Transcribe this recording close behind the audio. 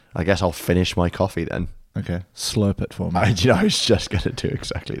I guess I'll finish my coffee then. Okay. Slurp it for me. I was just going to do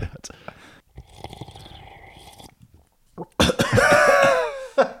exactly that.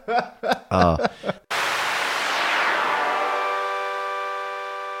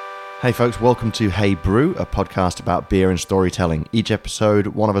 Hey folks, welcome to Hey Brew, a podcast about beer and storytelling. Each episode,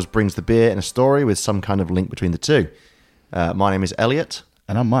 one of us brings the beer and a story with some kind of link between the two. My name is Elliot.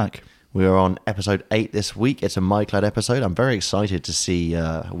 And I'm Mike. We are on episode 8 this week. It's a Mike-led episode. I'm very excited to see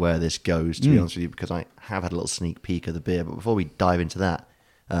where this goes, to be honest with you, because I have had a little sneak peek of the beer. But before we dive into that,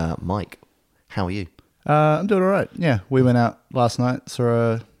 Mike, how are you? I'm doing all right. Yeah, we went out last night,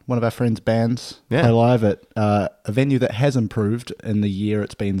 saw one of our friends' bands play live at a venue that has improved in the year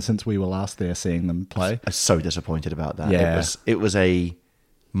it's been since we were last there seeing them play. I was so disappointed about that. Yeah. It was a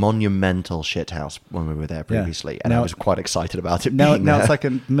monumental shithouse when we were there previously, and I was quite excited about it being now there. it's like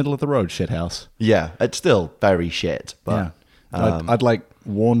a middle of the road shithouse. Yeah, it's still very shit, but I'd like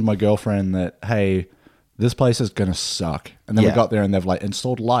warned my girlfriend that, hey, this place is gonna suck. And then we got there and they've like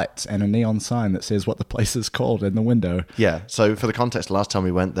installed lights and a neon sign that says what the place is called in the window. Yeah, so for the context, last time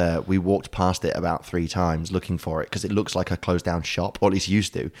we went there, we walked past it about 3 times looking for it because it looks like a closed down shop, or at least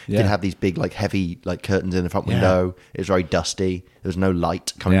used to. It did have these big, like heavy, like curtains in the front window. It was very dusty. There was no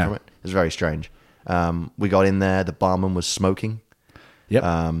light coming from it. It was very strange. We got in there. The barman was smoking. Yep.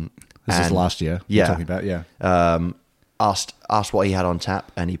 This is last year. Yeah. We're talking about. Asked what he had on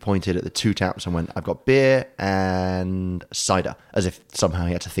tap, and he pointed at the 2 taps and went, "I've got beer and cider," as if somehow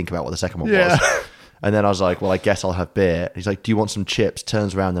he had to think about what the second one was. And then I was like, "Well, I guess I'll have beer." He's like, "Do you want some chips?"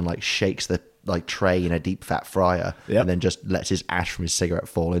 Turns around and like shakes the like tray in a deep fat fryer, and then just lets his ash from his cigarette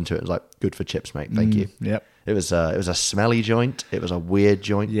fall into it. It was like, "Good for chips, mate. Thank you." Yep. It was a smelly joint. It was a weird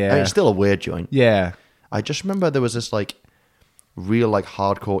joint. Yeah. I mean, it's still a weird joint. Yeah. I just remember there was this like real like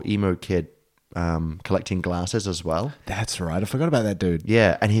hardcore emo kid collecting glasses as well. That's right. I forgot about that dude.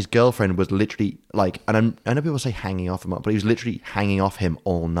 Yeah, and his girlfriend was literally like, and I know people say hanging off him, but he was literally hanging off him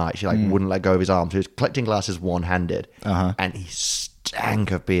all night. She like wouldn't let go of his arm. So he was collecting glasses one-handed, and he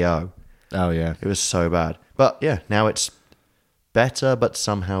stank of BO. Oh yeah. It was so bad. But yeah, now it's better, but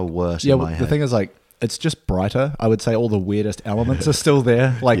somehow worse in my head. The thing is, like, it's just brighter. I would say all the weirdest elements are still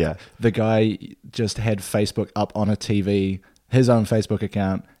there. Like the guy just had Facebook up on a TV, his own Facebook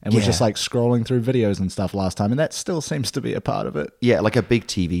account, and was just like scrolling through videos and stuff last time, and that still seems to be a part of it. Yeah, like a big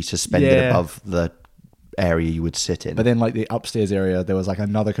TV suspended above the area you would sit in. But then like the upstairs area, there was like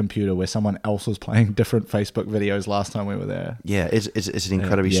another computer where someone else was playing different Facebook videos last time we were there. Yeah, it's an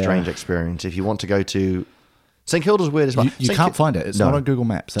incredibly strange experience. If you want to go to St Kilda's weird as well. You can't find it. It's not on Google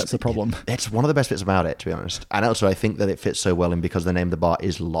Maps. That's the problem. It's one of the best bits about it, to be honest. And also, I think that it fits so well in because the name of the bar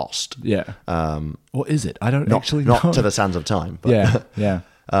is Lost. Yeah. Or is it? I don't actually know. Not to the sands of time. But, yeah.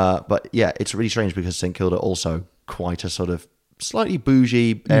 But yeah, it's really strange because St Kilda also quite a sort of slightly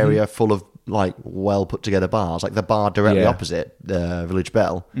bougie area full of like well put together bars. Like the bar directly opposite the Village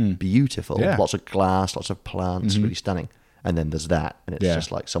Bell, beautiful. Yeah. Lots of glass, lots of plants, really stunning. And then there's that, and it's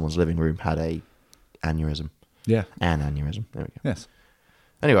just like someone's living room had a aneurysm. Yeah. An aneurysm. There we go. Yes.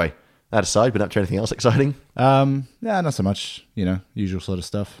 Anyway, that aside, been up to anything else exciting? Yeah, not so much, usual sort of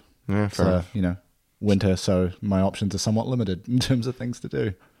stuff. Yeah, fair enough. Winter, so my options are somewhat limited in terms of things to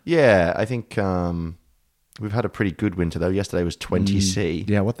do. Yeah, I think we've had a pretty good winter, though. Yesterday was 20°C.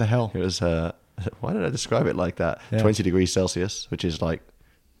 Yeah, what the hell? It was, why did I describe it like that? Yeah. 20 degrees Celsius, which is like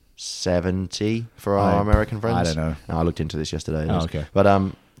 70 for our American friends. I don't know. No, I looked into this yesterday. Oh, okay.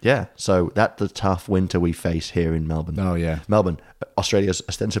 But yeah, so that's the tough winter we face here in Melbourne. Oh, yeah. Melbourne, Australia's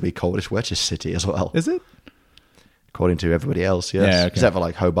ostensibly coldest, wettest city as well. Is it? According to everybody else, yes. Yeah, okay. Except for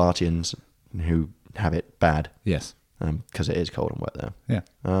like Hobartians who have it bad. Yes. Because it is cold and wet there.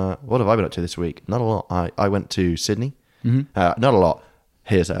 Yeah. What have I been up to this week? Not a lot. I went to Sydney. Not a lot.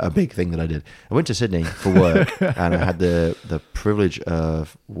 Here's a big thing that I did. I went to Sydney for work, and I had the privilege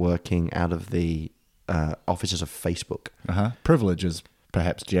of working out of the offices of Facebook. Privilege is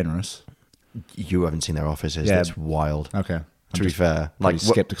perhaps generous. You haven't seen their offices. Yeah. That's wild. Okay. To be fair, Like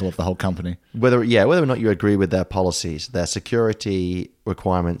skeptical of the whole company. whether or not you agree with their policies, their security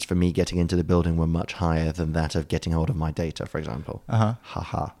requirements for me getting into the building were much higher than that of getting hold of my data, for example.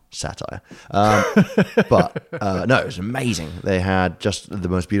 Haha, satire. But no, it was amazing. They had just the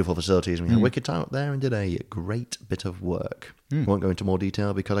most beautiful facilities. And we had a wicked time up there and did a great bit of work. Won't go into more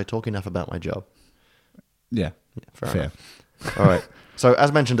detail because I talk enough about my job. Yeah. Fair enough. All right. So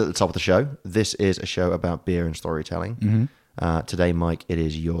as mentioned at the top of the show, this is a show about beer and storytelling. Today, Mike, it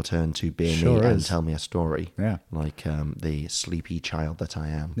is your turn to beer me and tell me a story. Yeah. Like the sleepy child that I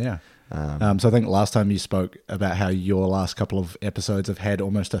am. Yeah. So I think last time you spoke about how your last couple of episodes have had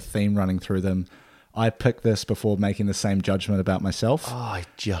almost a theme running through them I picked this before making the same judgment about myself. Oh, I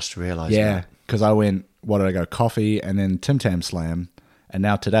just realised Yeah, that. because I went, what did I go? Coffee and then Tim Tam Slam. And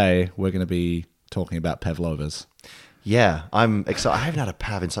now today we're going to be talking about pavlovas. Yeah, I'm excited. I haven't had a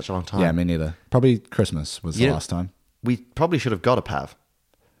pav in such a long time. Yeah, me neither. Probably Christmas was the Yeah. last time. We probably should have got a pav.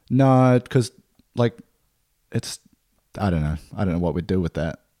 No, because like it's, I don't know what we'd do with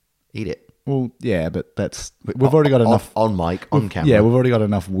that. Eat it. Well, yeah, but we've already got enough on mic, on camera. Yeah, we've already got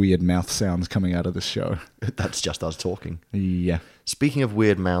enough weird mouth sounds coming out of this show. That's just us talking. Yeah. Speaking of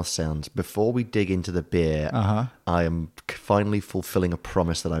weird mouth sounds, before we dig into the beer, I am finally fulfilling a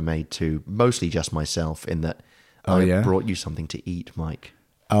promise that I made to mostly just myself in that I brought you something to eat, Mike.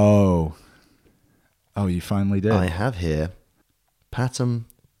 Oh, you finally did. I have here Patum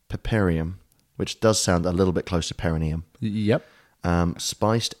Piperium, which does sound a little bit close to perineum. Yep.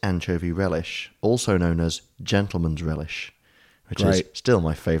 Spiced anchovy relish, also known as gentleman's relish, which is Great. still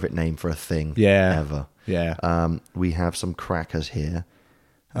my favourite name for a thing ever. Yeah. We have some crackers here,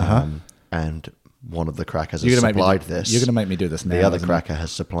 and one of the crackers has supplied this. You're going to make me do this now. The other cracker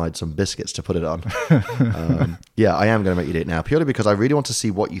has supplied some biscuits to put it on. Yeah, I am going to make you do it now, purely because I really want to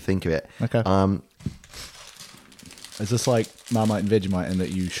see what you think of it. Okay. Is this like Marmite and Vegemite in that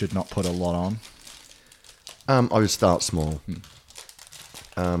you should not put a lot on? I would start small.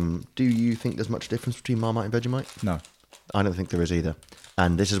 Do you think there's much difference between Marmite and Vegemite? No. I don't think there is either.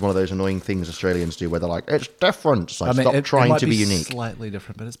 And this is one of those annoying things Australians do where they're like, it's different. So stop trying to be unique. Slightly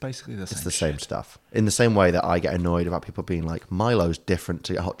different, but it's basically the same. It's the same stuff. In the same way that I get annoyed about people being like, Milo's different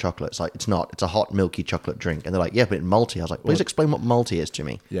to hot chocolate. It's like, it's not. It's a hot, milky chocolate drink. And they're like, yeah, but malty. I was like, please explain what malty is to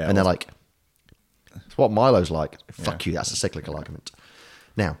me. Yeah, and they're like, it's what Milo's like. Fuck you, that's a cyclical argument.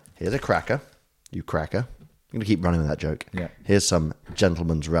 Now, here's a cracker. You cracker. I'm going to keep running with that joke. Yeah. Here's some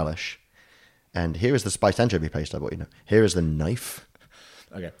gentleman's relish. And here is the spiced anchovy paste I bought you. Here is the knife.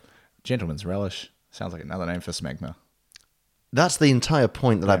 Okay. Gentleman's relish. Sounds like another name for smegma. That's the entire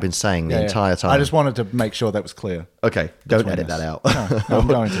point that I've been saying the entire time. I just wanted to make sure that was clear. Okay, don't edit that out. No, I'm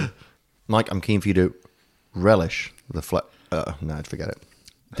going to. Mike, I'm keen for you to relish the no, forget it.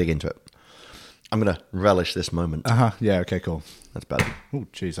 Dig into it. I'm going to relish this moment. Yeah, okay, cool. That's better. Oh,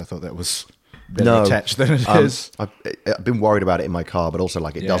 jeez, I thought that was better attached than it is. I've been worried about it in my car, but also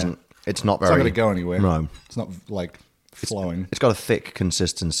like it doesn't, it's not very... It's not going to go anywhere. No. It's not like flowing. It's got a thick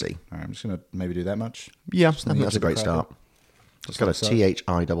consistency. All right, I'm just going to maybe do that much. Yeah, I think that's a great start. It's got a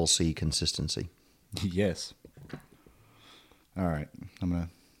THICC consistency. Yes. All right, I'm going to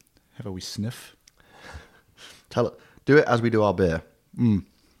have a wee sniff. Do it as we do our beer. It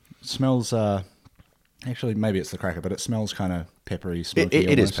smells, actually maybe it's the cracker, but it smells kind of peppery, smoky.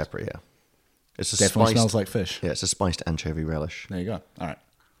 It is peppery, yeah. It's Definitely smells like fish. Yeah, it's a spiced anchovy relish. There you go. All right.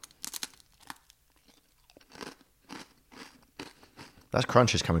 That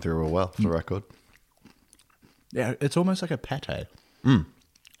crunch is coming through real well, for the record. Yeah, it's almost like a pate.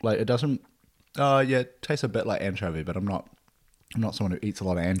 Like it doesn't. It tastes a bit like anchovy, but I'm not someone who eats a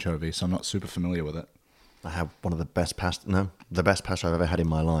lot of anchovy, so I'm not super familiar with it. I had one of the best pasta. No, the best pasta I've ever had in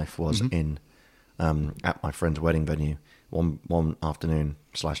my life was in at my friend's wedding venue. One afternoon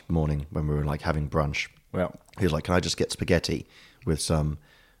 / morning when we were like having brunch. Well, He was like, "Can I just get spaghetti with some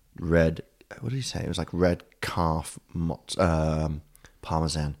red? What did he say? It was like red calf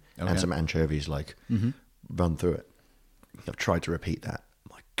parmesan and some anchovies. Like run through it." I've tried to repeat that.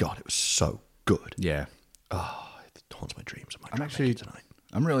 My God, it was so good. yeah. Oh, it haunts my dreams. I'm actually tonight.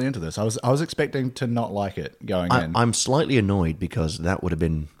 I'm really into this. I was expecting to not like it going in. I'm slightly annoyed because that would have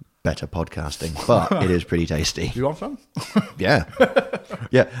been better podcasting, but it is pretty tasty. Do you want some? Yeah.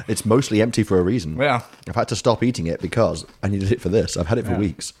 Yeah, it's mostly empty for a reason. Yeah. I've had to stop eating it because I needed it for this. I've had it for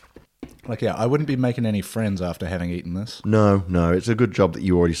weeks. Like, yeah, I wouldn't be making any friends after having eaten this. No, it's a good job that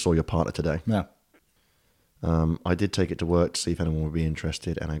you already saw your partner today. Yeah. I did take it to work to see if anyone would be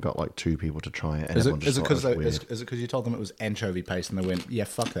interested, and I got like 2 people to try it. And Is everyone just it thought it was because weird. you told them it was anchovy paste and they went, yeah,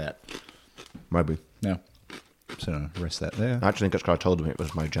 fuck that? Maybe. No. So rest that there. I actually think it's because I told them it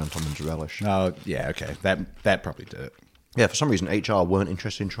was my gentleman's relish. Oh, yeah, okay. That probably did it. Yeah, for some reason HR weren't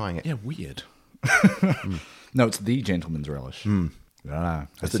interested in trying it. Yeah, weird. No, it's the gentleman's relish.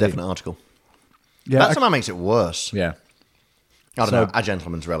 That's the definite article. Yeah, That somehow makes it worse. yeah. I don't know. A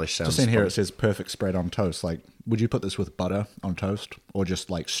gentleman's relish sounds... Just in here it says perfect spread on toast. Like, would you put this with butter on toast or just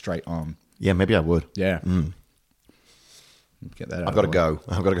like straight on? Yeah, maybe I would. Yeah. Get that out. I've got to go.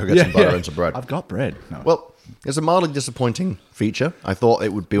 I've got to go get some butter and some bread. I've got bread. No. Well, it's a mildly disappointing feature. I thought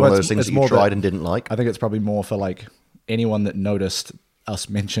it would be one of those things that you tried and didn't like. I think it's probably more for like anyone that noticed us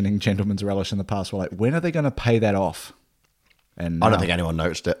mentioning gentleman's relish in the past. We're like, when are they going to pay that off? And I don't think anyone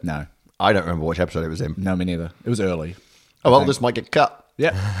noticed it. No. I don't remember which episode it was in. No, me neither. It was early. Oh, well, this might get cut. Yeah.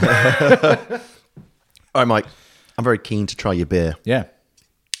 All right, Mike. I'm very keen to try your beer. Yeah.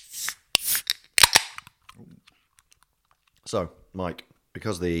 So, Mike,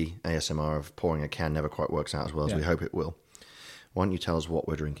 because the ASMR of pouring a can never quite works out as well as we hope it will, why don't you tell us what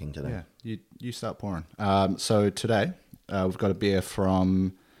we're drinking today? Yeah, you start pouring. So today, we've got a beer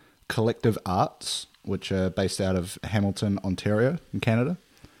from Collective Arts, which are based out of Hamilton, Ontario, in Canada.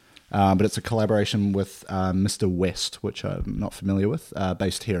 But it's a collaboration with Mr. West, which I'm not familiar with,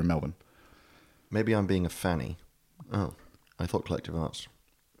 based here in Melbourne. Maybe I'm being a fanny. Oh, I thought Collective Arts.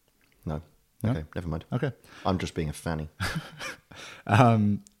 No. Okay, never mind. Okay. I'm just being a fanny.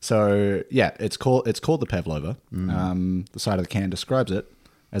 So yeah, it's called the Pavlova. The side of the can describes it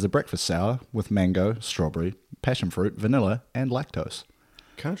as a breakfast sour with mango, strawberry, passion fruit, vanilla, and lactose.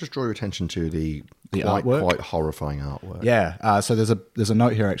 Can I just draw your attention to the artwork? Quite horrifying artwork? Yeah. So there's a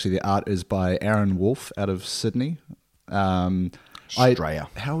note here actually. The art is by Aaron Wolf out of Sydney. Straya.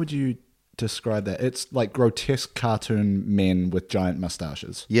 How would you describe that? It's like grotesque cartoon men with giant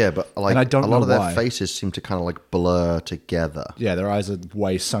mustaches. Yeah, but like And I don't a lot know of their why. faces seem to kind of like blur together. Yeah, their eyes are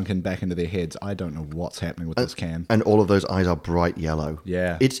way sunken back into their heads. I don't know what's happening with this can. And all of those eyes are bright yellow.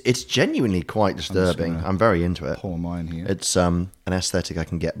 Yeah. It's genuinely quite disturbing. I'm very into it. Pour mine here. It's an aesthetic I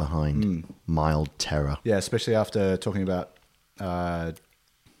can get behind. Mild terror. Yeah, especially after talking about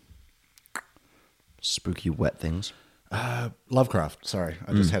Spooky wet things. Lovecraft. Sorry,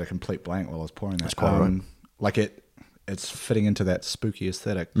 I just had a complete blank while I was pouring that. That's quite right. Like it's fitting into that spooky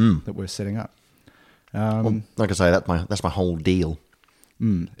aesthetic that we're setting up. Well, like I say, that's my whole deal.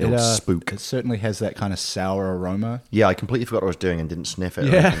 It'll spook. It certainly has that kind of sour aroma. Yeah, I completely forgot what I was doing and didn't sniff it.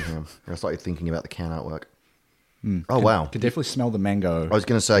 Yeah. I started thinking about the can artwork. Oh, wow. Could definitely smell the mango. I was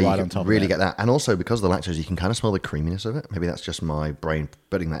going to say, right you on top can of really that. get that. And also, because of the lactose, you can kind of smell the creaminess of it. Maybe that's just my brain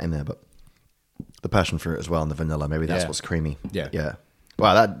putting that in there, but the passion fruit as well and the vanilla, maybe that's Yeah. what's creamy. Yeah. Yeah.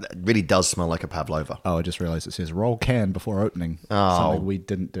 Wow, that really does smell like a pavlova. Oh, I just realized it says roll can before opening. Oh. Something we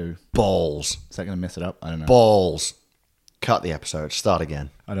didn't do. Balls. Is that going to mess it up? I don't know. Balls. Cut the episode. Start again.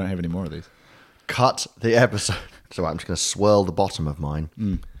 I don't have any more of these. Cut the episode. So I'm just going to swirl the bottom of mine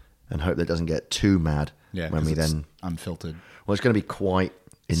and hope that it doesn't get too mad Yeah, when 'cause we it's then... unfiltered. Well, it's going to be quite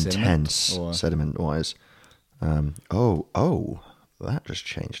intense sediment-wise. That just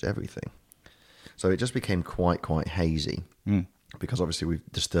changed everything. So it just became quite hazy because obviously we've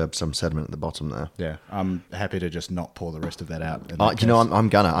disturbed some sediment at the bottom there. Yeah, I'm happy to just not pour the rest of that out. You know, I'm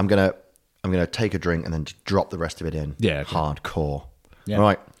gonna take a drink and then just drop the rest of it in. Yeah, okay. Hardcore. Yeah. All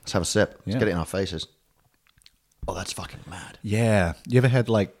right, let's have a sip. Let's Yeah. get it in our faces. Oh, that's fucking mad. Yeah, you ever had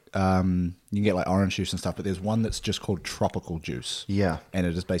like you can get like orange juice and stuff, but there's one that's just called tropical juice. Yeah. And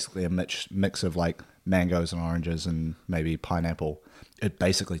it is basically a mix of like mangoes and oranges and maybe pineapple. It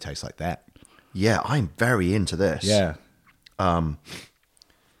basically tastes like that. Yeah, I'm very into this. Yeah.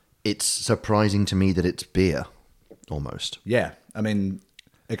 It's surprising to me that it's beer, almost. Yeah. I mean,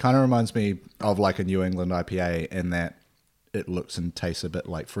 it kind of reminds me of like a New England IPA in that it looks and tastes a bit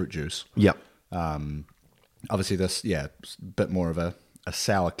like fruit juice. Yep. Obviously this, it's a bit more of a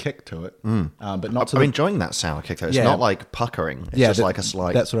sour kick to it. But not to I'm enjoying that sour kick though. It's Yeah. not like puckering. It's just like a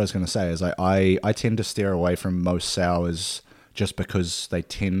slight... That's what I was going to say. Is I tend to steer away from most sours just because they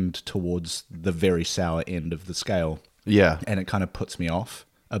tend towards the very sour end of the scale. Yeah. And it kind of puts me off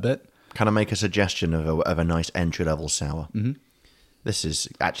a bit. Kind of make a suggestion of a nice entry-level sour. Mm-hmm. This is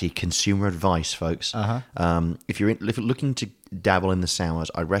actually consumer advice, folks. If you're looking to dabble in the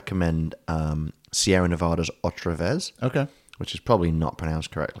sours, I recommend Sierra Nevada's Otra Vez. Okay. Which is probably not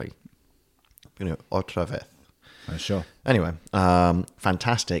pronounced correctly. Otra Vez. Sure. Anyway,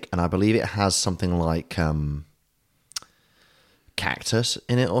 fantastic. And I believe it has something like cactus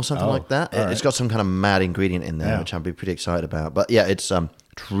in it or something like that. It's got some kind of mad ingredient in there, which I'd be pretty excited about. But yeah, it's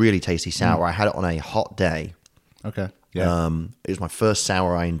really tasty sour. I had it on a hot day. Okay. Yeah. It was my first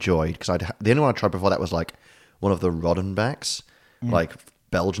sour I enjoyed because the only one I tried before that was like one of the Rodenbachs, like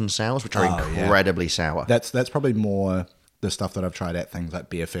Belgian sours, which are incredibly sour. That's probably more the stuff that I've tried at things like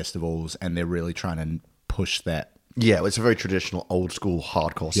beer festivals, and they're really trying to push that. Yeah, it's a very traditional, old school,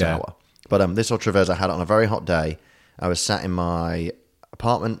 hardcore sour. But this Otra Vez, I had it on a very hot day. I was sat in my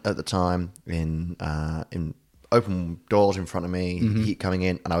apartment at the time in open doors in front of me, heat coming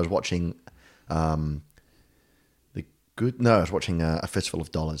in, and I was watching I was watching A Fistful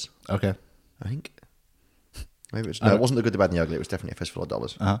of Dollars. Okay. I think. Maybe it wasn't The Good, the Bad, and the Ugly. It was definitely A Fistful of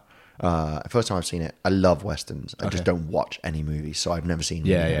Dollars. First time I've seen it. I love westerns. I just don't watch any movies, so I've never seen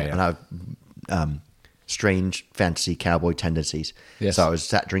it. And I have strange fantasy cowboy tendencies. Yes. So I was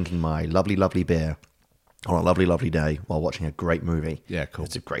sat drinking my lovely, lovely beer on a lovely, lovely day while watching a great movie. Yeah, cool.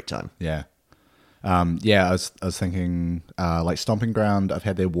 It's a great time. Yeah. Yeah, I was thinking like Stomping Ground. I've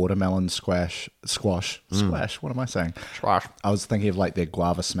had their watermelon squash. What am I saying? Squash. I was thinking of like their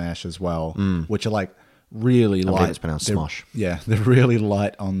guava smash as well, which are like really light. It's pronounced smosh. Yeah, they're really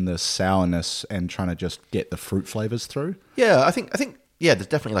light on the sourness and trying to just get the fruit flavors through. Yeah, I think yeah, there's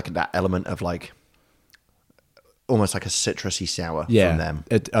definitely like that element of like almost like a citrusy sour from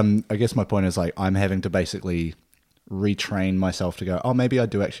them. I guess my point is like I'm having to basically retrain myself to go, oh, maybe I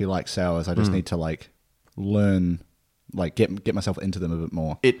do actually like sours. I just need to like learn, like get myself into them a bit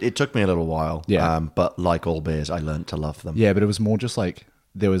more. It took me a little while, but like all beers, I learned to love them. Yeah, but it was more just like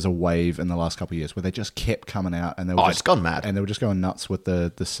there was a wave in the last couple of years where they just kept coming out and they were it's gone mad. And they were just going nuts with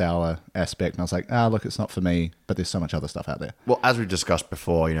the sour aspect. And I was like, look, it's not for me, but there's so much other stuff out there. Well, as we've discussed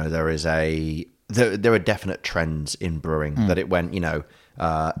before, there are definite trends in brewing that it went,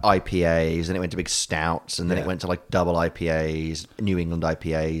 IPAs, and it went to big stouts, and then it went to like double IPAs, New England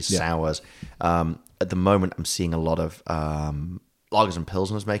IPAs, sours. At the moment, I'm seeing a lot of lagers and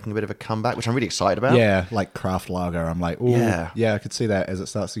pilsners making a bit of a comeback, which I'm really excited about. Yeah, like craft lager. I'm like, oh, yeah, I could see that as it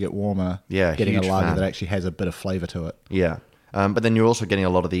starts to get warmer. Yeah, getting a lager fan. that actually has a bit of flavor to it. Yeah. But then you're also getting a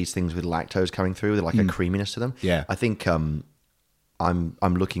lot of these things with lactose coming through, with like a creaminess to them. Yeah. I think I'm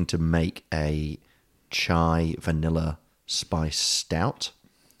looking to make a chai vanilla spice stout,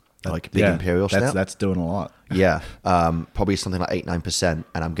 like big imperial stout. That's doing a lot. Yeah, probably something like 8-9%,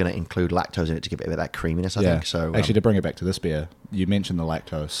 and I'm going to include lactose in it to give it a bit of that creaminess. I think so. Actually, to bring it back to this beer, you mentioned the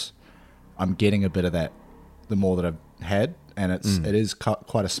lactose. I'm getting a bit of that the more that I've had, and it is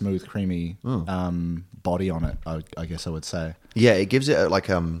quite a smooth, creamy body on it. I guess I would say. Yeah, it gives it like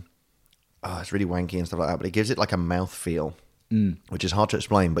it's really wanky and stuff like that, but it gives it like a mouthfeel, which is hard to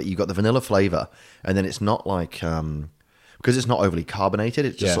explain. But you've got the vanilla flavor, and then it's not like because it's not overly carbonated,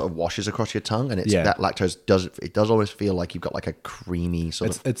 it just sort of washes across your tongue, and it's that lactose does always feel like you've got like a creamy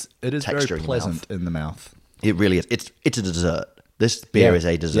sort of it is texture very pleasant in the mouth. It really is. It's a dessert. This beer is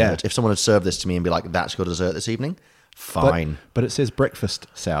a dessert. Yeah. If someone had served this to me and be like, "That's your dessert this evening," fine. But it says breakfast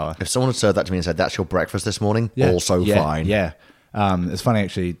sour. If someone had served that to me and said, "That's your breakfast this morning," also fine. Yeah. It's funny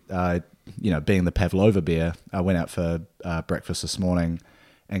actually. Being the Pavlova beer, I went out for breakfast this morning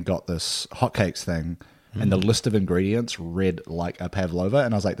and got this hotcakes thing. And the list of ingredients read like a Pavlova,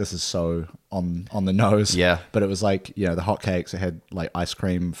 and I was like, "This is so on the nose." Yeah, but it was like the hotcakes. It had like ice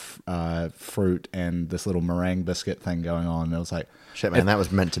cream, fruit, and this little meringue biscuit thing going on. And it was like, "Shit, man, that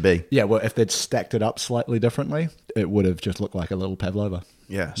was meant to be." Yeah, well, if they'd stacked it up slightly differently, it would have just looked like a little Pavlova.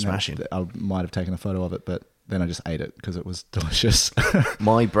 Yeah, smashing. I might have taken a photo of it, but then I just ate it because it was delicious.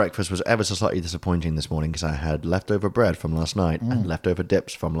 My breakfast was ever so slightly disappointing this morning because I had leftover bread from last night and leftover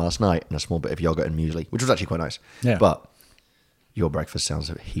dips from last night and a small bit of yogurt and muesli, which was actually quite nice. Yeah. But your breakfast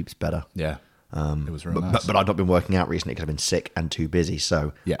sounds heaps better. Yeah. It was really nice. But I've not been working out recently because I've been sick and too busy,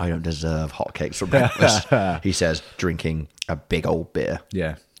 so I don't deserve hotcakes for breakfast. He says, drinking a big old beer.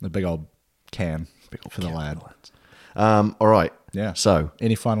 Yeah, a big old can for the lad. All right. Yeah. So,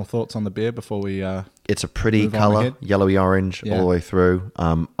 any final thoughts on the beer before we? It's a pretty color, yellowy orange all the way through.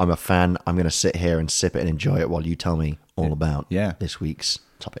 I'm a fan. I'm going to sit here and sip it and enjoy it while you tell me all about this week's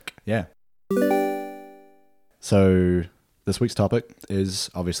topic. Yeah. So this week's topic is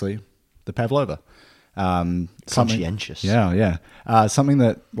obviously the Pavlova. Conscientious. Yeah. Something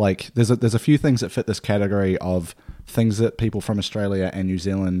that like there's a few things that fit this category of things that people from Australia and New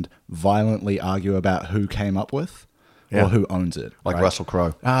Zealand violently argue about who came up with. Or who owns it. Like right? Russell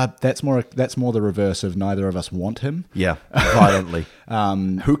Crowe. That's more the reverse of neither of us want him. Yeah, violently.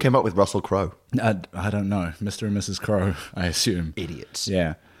 Who came up with Russell Crowe? I don't know. Mr. and Mrs. Crowe, I assume. Idiots.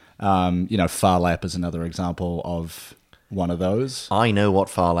 Yeah. Phar Lap is another example of one of those. I know what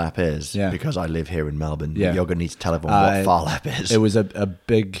Phar Lap is because I live here in Melbourne. Yeah. You're going to need to tell everyone what Phar Lap is. It was a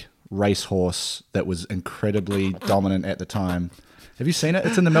big racehorse that was incredibly dominant at the time. Have you seen it?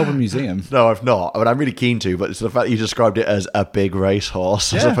 It's in the Melbourne Museum. No, I've not. I mean, I'm really keen to, but it's the fact that you described it as a big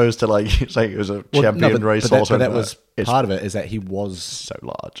racehorse as opposed to like saying it was a champion racehorse. But that was part of it, is that he was so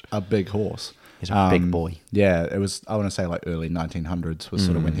large. A big horse. He's a big boy. Yeah, it was, I want to say like early 1900s was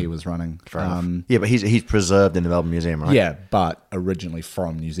sort of when he was running. Yeah, but he's preserved in the Melbourne Museum, right? Yeah, but originally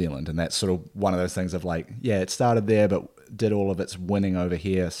from New Zealand. And that's sort of one of those things of like, it started there, but did all of its winning over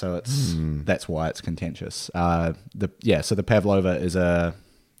here, so it's that's why it's contentious. So the Pavlova is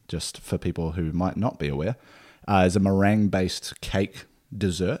just for people who might not be aware, is a meringue-based cake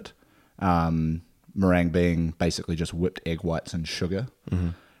dessert. Meringue being basically just whipped egg whites and sugar.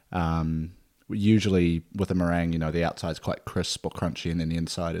 Usually with a meringue, the outside's quite crisp or crunchy, and then the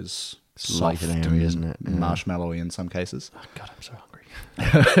inside is soft and airy, isn't it? Marshmallowy in some cases. Oh God, I'm so hungry.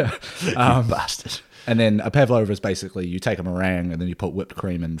 You bastard. And then a Pavlova is basically you take a meringue and then you put whipped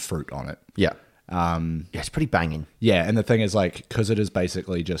cream and fruit on it. Yeah. Yeah, it's pretty banging. Yeah, and the thing is, like, because it is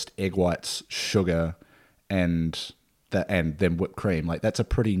basically just egg whites, sugar, and then whipped cream. Like, that's a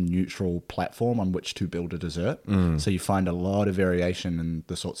pretty neutral platform on which to build a dessert. So you find a lot of variation in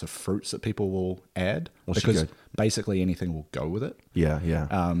the sorts of fruits that people will add, because basically anything will go with it. Yeah,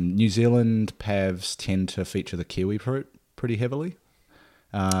 yeah. New Zealand pavs tend to feature the kiwi fruit pretty heavily.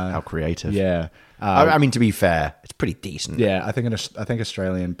 How creative. Yeah. I mean, to be fair, it's pretty decent. Yeah, I think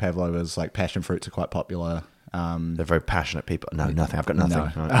Australian pavlovas, like passion fruits, are quite popular. They're very passionate people. No, nothing. I've got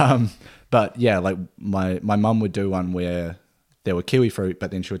nothing. No. Right. But yeah, like my mum would do one where there were kiwi fruit,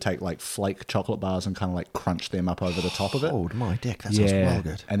 but then she would take like flake chocolate bars and kind of like crunch them up over the top of it. Oh my dick, that sounds well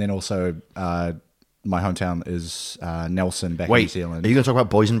good. And then also, my hometown is Nelson, back in New Zealand. Are you going to talk about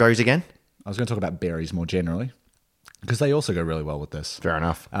boysenberries again? I was going to talk about berries more generally, because they also go really well with this. Fair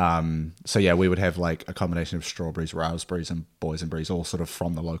enough. So yeah, we would have like a combination of strawberries, raspberries, and boysenberries, all sort of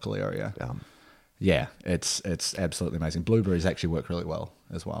from the local area. Yeah, it's absolutely amazing. Blueberries actually work really well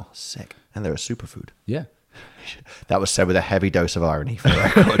as well. Sick. And they're a superfood. Yeah. That was said with a heavy dose of irony, for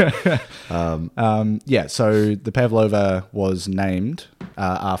the record. Yeah, so the pavlova was named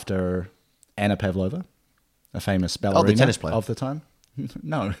after Anna Pavlova, a famous ballerina the tennis player of the time.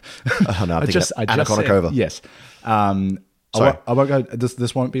 No. Oh, no, I just Anna Kournikova. Yes. Sorry. I won't go.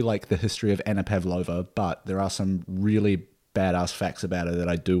 This won't be like the history of Anna Pavlova, but there are some really badass facts about her that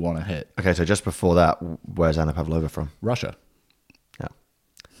I do want to hit. Okay, so just before that, where's Anna Pavlova from? Russia. Yeah.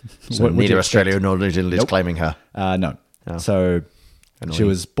 So neither Australia nor New Zealand is claiming her. No. Oh. So Annoying. she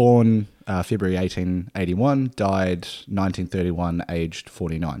was born February 1881, died 1931, aged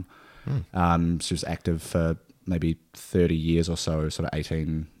 49. She was active for maybe 30 years or so, sort of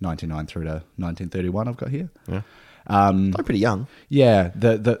 1899 through to 1931 I've got here. Yeah. I'm pretty young. Yeah.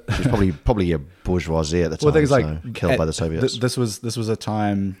 She's probably a bourgeoisie at the time, well, things like killed by the Soviets. This was a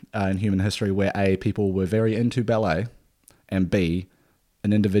time in human history where A, people were very into ballet, and B,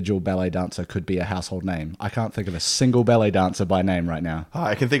 an individual ballet dancer could be a household name. I can't think of a single ballet dancer by name right now.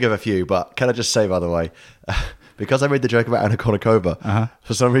 I can think of a few, but can I just say, by the way, because I made the joke about Anna Kournikova,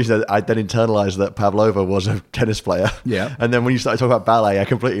 for some reason I then internalized that Pavlova was a tennis player. Yeah. And then when you started talking about ballet, I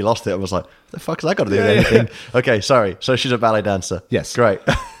completely lost it. I was like, what the fuck has that got to do with anything? Okay, sorry. So she's a ballet dancer. Yes. Great.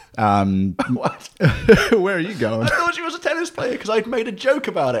 What? Where are you going? I thought she was a tennis player because I'd made a joke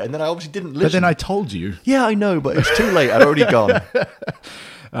about it, and then I obviously didn't listen. But then I told you. Yeah, I know, but it's too late. I'd already gone.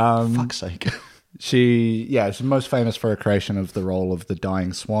 Fuck's sake. She's most famous for her creation of the role of the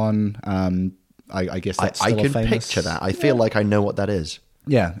Dying Swan. I guess that's still I can famous. picture that. I feel like I know what that is.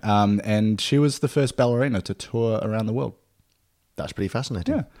 Yeah, and she was the first ballerina to tour around the world. That's pretty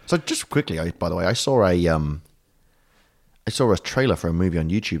fascinating. Yeah. So just quickly, by the way, I saw a trailer for a movie on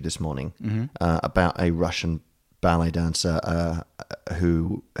YouTube this morning about a Russian ballet dancer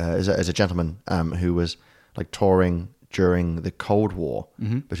who is a gentleman who was like touring during the Cold War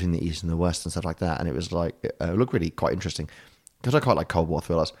between the East and the West and stuff like that, and it was like it looked really quite interesting because I quite like Cold War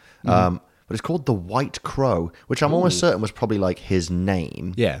thrillers. But it's called The White Crow, which I'm almost certain was probably like his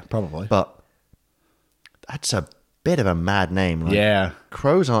name. Yeah, probably. But that's a bit of a mad name. Like, yeah.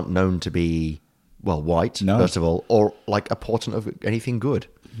 Crows aren't known to be, well, white, first of all, or like a portent of anything good.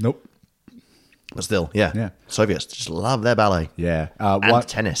 Nope. But still, yeah. Soviets just love their ballet. Yeah. And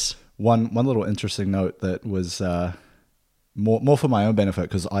tennis. One little interesting note that was more for my own benefit,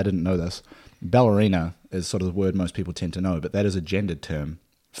 because I didn't know this. Ballerina is sort of the word most people tend to know, but that is a gendered term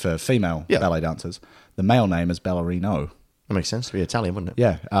for female ballet dancers. The male name is ballerino. That makes sense. It'd be Italian, wouldn't it?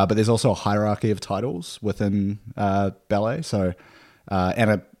 Yeah, but there's also a hierarchy of titles within ballet. So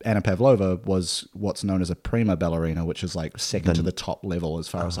Anna Pavlova was what's known as a prima ballerina, which is like second to the top level as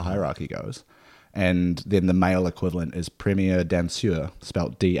far as the hierarchy goes. And then the male equivalent is premier danseur,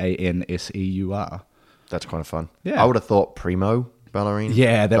 spelled Danseur. That's kind of fun. Yeah. I would have thought primo ballerina.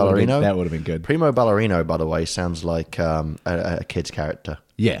 Yeah, that would ballerino. have been good. Primo ballerino, by the way, sounds like a kid's character.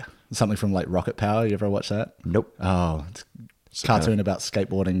 Yeah, something from like Rocket Power. You ever watch that? Nope. Oh, it's a cartoon about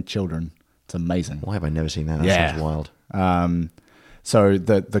skateboarding children. It's amazing. Why have I never seen that? That sounds wild. So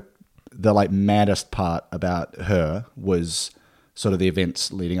the like maddest part about her was sort of the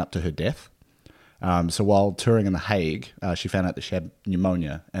events leading up to her death. So while touring in The Hague, she found out that she had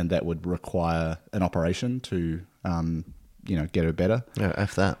pneumonia, and that would require an operation to, get her better. Yeah,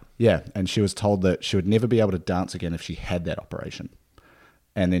 F that. Yeah, and she was told that she would never be able to dance again if she had that operation.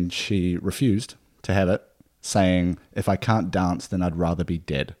 And then she refused to have it, saying, if I can't dance, then I'd rather be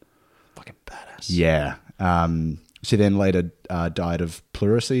dead. Fucking badass. Yeah. She then later died of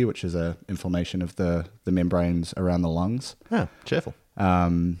pleurisy, which is a inflammation of the membranes around the lungs. Yeah, cheerful.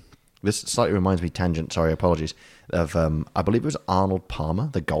 This slightly reminds me, tangent, sorry, apologies, of, I believe it was Arnold Palmer,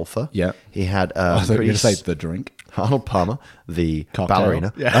 the golfer. Yeah. He had... I thought you were going to say the drink. Arnold Palmer, the Cocktail.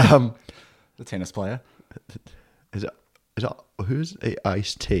 ballerina. Yeah. The tennis player. Is it who's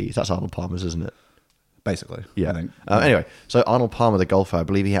Ice-T? That's Arnold Palmer's, isn't it? Basically. Yeah. I think. Anyway, so Arnold Palmer, the golfer, I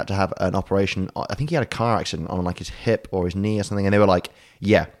believe he had to have an operation. I think he had a car accident on like his hip or his knee or something. And they were like,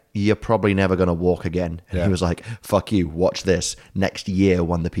 yeah, you're probably never going to walk again. And Yeah. he was like, fuck you, watch this. Next year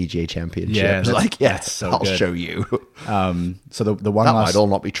won the PGA Championship. Yeah, I was that's- like, yeah, that's so I'll good. show you. So the one That last... might all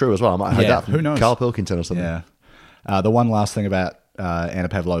not be true as well. I might have heard Yeah, that from who knows? Carl Pilkington or something. Yeah. The one last thing about Anna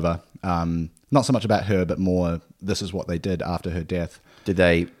Pavlova, not so much about her, but more this is what they did after her death. Did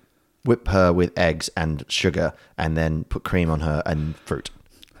they whip her with eggs and sugar and then put cream on her and fruit?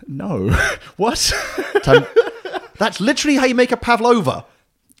 No. What? That's literally how you make a pavlova.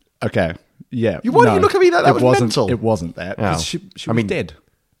 Okay. Yeah. Why do you look at me like that It was wasn't, mental? It wasn't that. Oh. She I was mean- dead.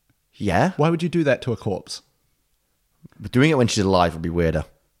 Yeah. Why would you do that to a corpse? But doing it when she's alive would be weirder.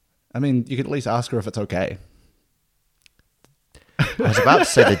 I mean, you could at least ask her if it's okay. I was about to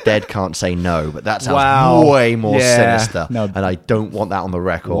say the dead can't say no, but that sounds Wow. way more Yeah. sinister. No. And I don't want that on the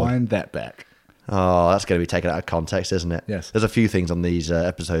record. Wind that back. Oh, that's going to be taken out of context, isn't it? Yes. There's a few things on these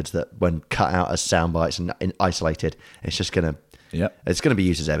episodes that, when cut out as sound bites and isolated, it's just going to... Yep. It's going to be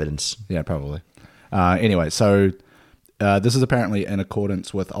used as evidence. Yeah, probably. Anyway, so this is apparently in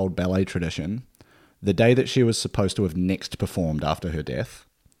accordance with old ballet tradition. The day that she was supposed to have next performed after her death,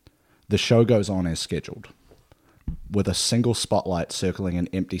 the show goes on as scheduled, with a single spotlight circling an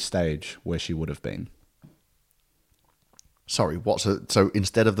empty stage where she would have been. Sorry, so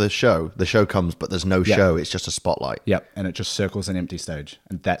instead of the show comes, but there's no Yeah. show, it's just a spotlight. Yep, and it just circles an empty stage,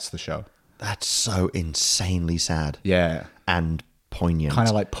 and that's the show. That's so insanely sad. Yeah, And poignant. kind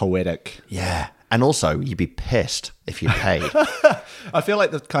of like poetic. Yeah. And also, you'd be pissed if you paid. I feel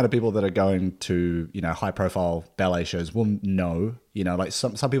like the kind of people that are going to, high profile ballet shows will know, like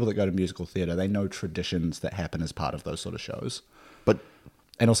some people that go to musical theatre, they know traditions that happen as part of those sort of shows. But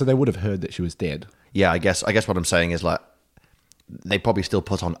And also they would have heard that she was dead. yeah, I guess what I'm saying is like, they probably still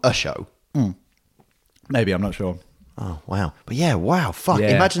put on a show. Maybe, I'm not sure. Oh, wow. But yeah, wow, fuck.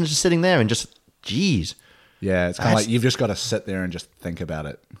 Yeah. Imagine just sitting there and just, geez. Yeah, it's kind of That's- like you've just got to sit there and just think about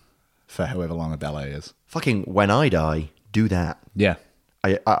it for however long a ballet is. Fucking when I die, do that. Yeah.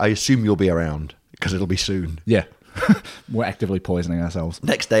 I assume you'll be around because it'll be soon. Yeah. We're actively poisoning ourselves.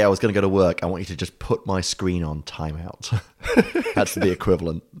 Next day I was going to go to work. I want you to just put my screen on timeout. That's the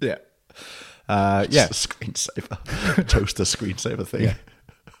equivalent. Yeah. Just a screensaver. Toaster screensaver thing. Yeah.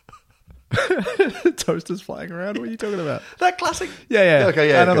 Toasters flying around. What are you talking about? That classic. Yeah. Okay,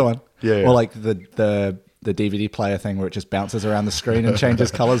 yeah. Another go. one. Yeah. Or like the DVD player thing where it just bounces around the screen and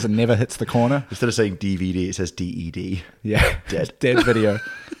changes colors and never hits the corner. Instead of saying DVD, it says DED. Yeah. Dead. Dead video.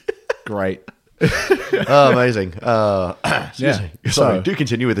 Great. Oh, amazing. Excuse Yeah. me. Sorry, So- do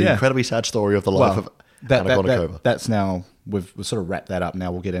continue with the Yeah. incredibly sad story of the life of Anna Kournikova. That's now, we've sort of wrapped that up.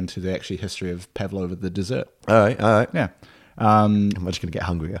 Now we'll get into the actual history of Pavlova, the dessert. All right. Yeah. I'm just going to get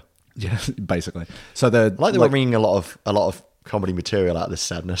hungrier. Yeah, basically. So the I like that we're bringing a lot of comedy material out of this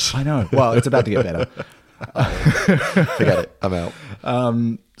sadness. I know. Well, it's about to get better. Forget it. I'm out.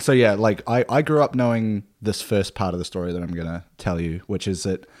 So yeah, like I grew up knowing this first part of the story that I'm going to tell you, which is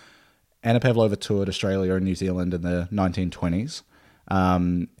that Anna Pavlova toured Australia and New Zealand in the 1920s,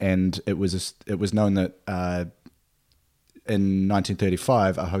 and it was known that in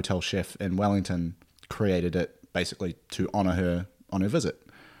 1935 a hotel chef in Wellington created it basically to honor her on her visit.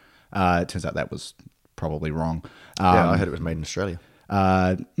 It turns out that was probably wrong. Yeah, I heard it was made in Australia.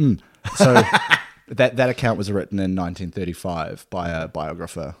 So that account was written in 1935 by a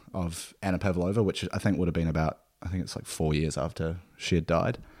biographer of Anna Pavlova, which I think would have been about, I think it's like 4 years after she had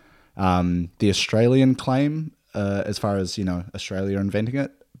died. The Australian claim, as far as, Australia inventing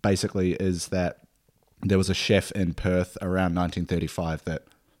it, basically is that there was a chef in Perth around 1935 that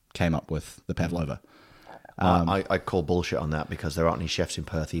came up with the Pavlova. I call bullshit on that because there aren't any chefs in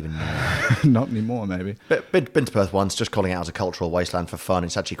Perth even now. Not anymore, maybe. But been to Perth once, just calling it out as a cultural wasteland for fun.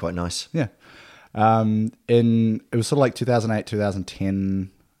 It's actually quite nice. Yeah. It was sort of like 2008, 2010,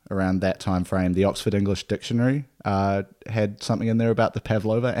 around that time frame, the Oxford English Dictionary had something in there about the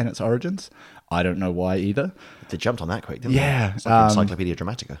Pavlova and its origins. I don't know why either. They jumped on that quick, didn't Yeah, they? It's like Encyclopedia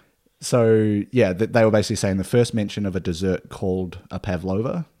Dramatica. So, yeah, they were basically saying the first mention of a dessert called a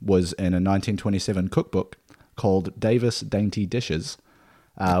Pavlova was in a 1927 cookbook called Davis Dainty Dishes,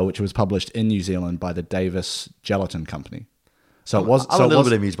 which was published in New Zealand by the Davis Gelatin Company. So it was. I'm so a it little was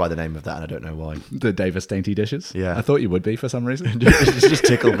bit amused by the name of that, and I don't know why. the Davis Dainty Dishes. Yeah. I thought you would be for some reason. It's just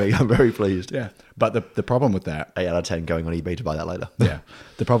tickled me. I'm very pleased. Yeah, but the problem with that, 8 out of 10 going on eBay to buy that later. yeah,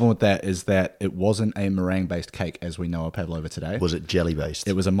 the problem with that is that it wasn't a meringue based cake as we know a pavlova today. Was it jelly based?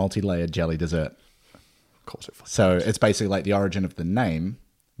 It was a multi-layered jelly dessert. Of course it was. So it's basically like the origin of the name,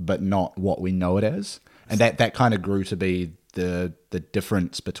 but not what we know it as. And that kind of grew to be the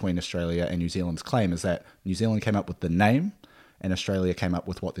difference between Australia and New Zealand's claim, is that New Zealand came up with the name and Australia came up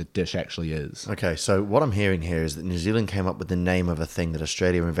with what the dish actually is. Okay, so what I'm hearing here is that New Zealand came up with the name of a thing that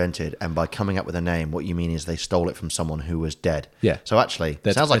Australia invented, and by coming up with a name, what you mean is they stole it from someone who was dead. Yeah. So actually,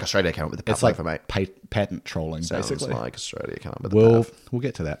 it sounds like Australia came up with the It's like pavlova, mate. patent trolling, Sounds basically. like Australia came up with the We'll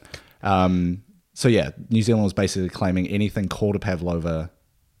get to that. So yeah, New Zealand was basically claiming anything called a pavlova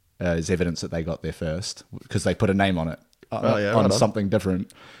is evidence that they got there first because they put a name on it, on something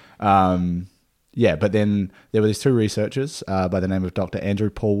different. Yeah, but then there were these two researchers by the name of Dr. Andrew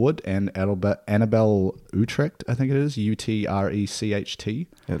Paulwood and Annabelle Utrecht, I think it is, Utrecht.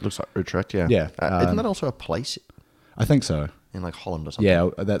 It looks like Utrecht, yeah. Yeah. Isn't that also a place I think so. in like Holland or something?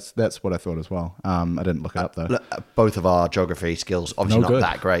 Yeah, that's what I thought as well. I didn't look it up though. Look, both of our geography skills, obviously No not good.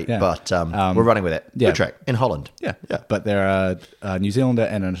 that great, Yeah. but we're running with it. yeah. Utrecht in Holland. Yeah, but they're a New Zealander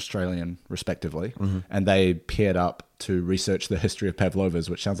and an Australian, respectively, and they paired up to research the history of pavlovas,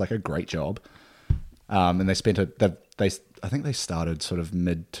 which sounds like a great job. And they spent I think they started sort of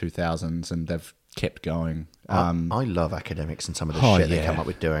mid 2000s, and they've kept going. I love academics and some of the shit they come up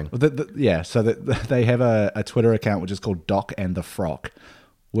with doing. So they have a Twitter account which is called Doc and the Frock,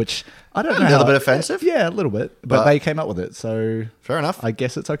 which I don't know. A little bit offensive? Yeah, a little bit. But they came up with it, so Fair enough. I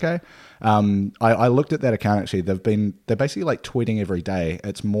guess it's okay. I looked at that account actually. They're basically like tweeting every day.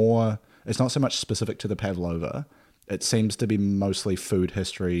 It's not so much specific to the pavlova. It seems to be mostly food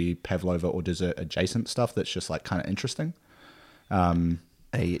history, pavlova or dessert adjacent stuff that's just like kind of interesting.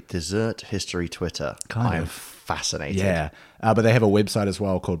 A dessert history Twitter. I am fascinated. Yeah. But they have a website as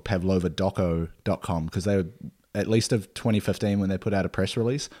well called pavlovadoco.com because they were, at least of 2015 when they put out a press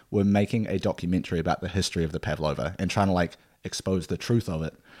release, were making a documentary about the history of the pavlova and trying to like expose the truth of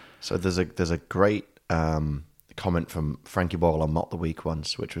it. So there's a great comment from Frankie Boyle on Mock the Week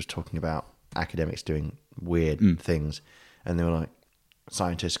once, which was talking about academics doing weird things, and they were like,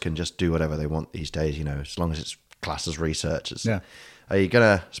 scientists can just do whatever they want these days, as long as it's classed as research. Are you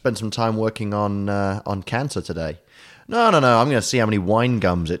gonna spend some time working on cancer today? No. I'm going to see how many wine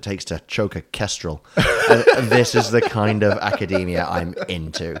gums it takes to choke a kestrel. And this is the kind of academia I'm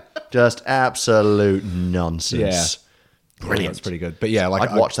into. Just absolute nonsense. Yeah. Brilliant. That's pretty good. But yeah,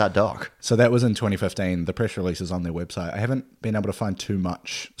 I'd watch that doc. So that was in 2015. The press release is on their website. I haven't been able to find too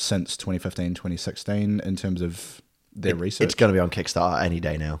much since 2015, 2016 in terms of their research. It's going to be on Kickstarter any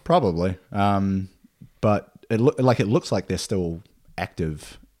day now. Probably. But it looks like they're still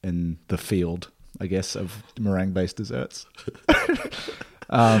active in the field, I guess, of meringue-based desserts.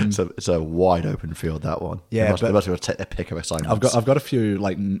 So it's a wide open field, that one. Yeah, they must be able to take their pick of assignments. I've got a few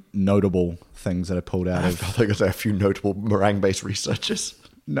like notable things that are pulled out I of. think there's a few notable meringue-based researchers.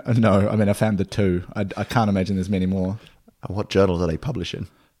 No, I mean I found the two. I can't imagine there's many more. And what journals are they publishing?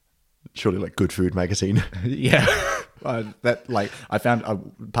 Surely like Good Food magazine. Yeah, I found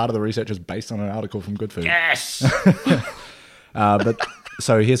part of the research is based on an article from Good Food. Yes. But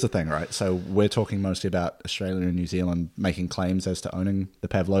so here's the thing, right? So we're talking mostly about Australia and New Zealand making claims as to owning the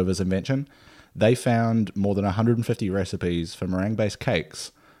pavlova's invention. They found more than 150 recipes for meringue-based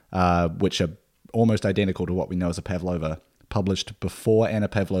cakes, which are almost identical to what we know as a pavlova, published before Anna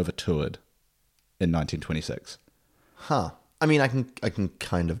Pavlova toured in 1926. Huh. I mean, I can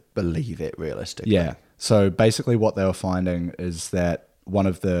kind of believe it realistically. Yeah. So basically what they were finding is that one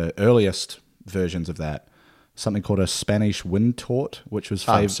of the earliest versions of that, something called a Spanish wind torte, which was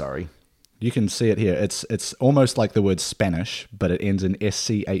I'm sorry. You can see it here. It's almost like the word Spanish, but it ends in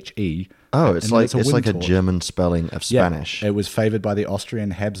SCHE. Oh, it's like a German spelling of Spanish. Yeah, it was favored by the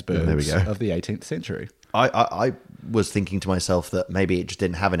Austrian Habsburgs of the 18th century. I was thinking to myself that maybe it just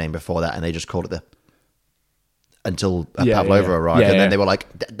didn't have a name before that, and they just called it until Pavlova arrived, and then they were like,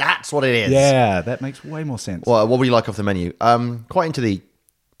 "That's what it is." Yeah, that makes way more sense. Well, what would you like off the menu? Quite into the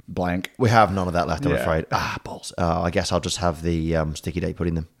blank. We have none of that left, I'm afraid. Balls. I guess I'll just have the sticky date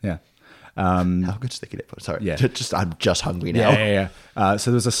pudding then. Yeah. How good sticky date pudding? Sorry. Yeah. I'm just hungry now. Yeah.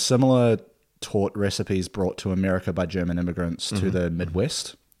 So there's a similar torte recipes brought to America by German immigrants to the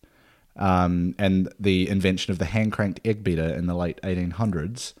Midwest. And the invention of the hand-cranked egg beater in the late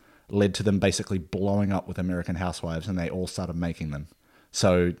 1800s led to them basically blowing up with American housewives, and they all started making them.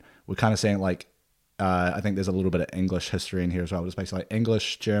 So we're kind of saying like, I think there's a little bit of English history in here as well. It's basically like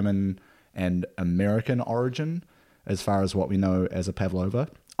English, German, and American origin. as far as what we know as a pavlova.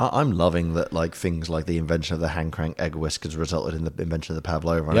 I'm loving that, like, things like the invention of the hand crank egg whisk has resulted in the invention of the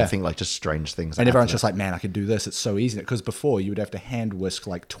pavlova. And I think, like, just strange things. And everyone's just like, man, I could do this. It's so easy. Because before, you would have to hand whisk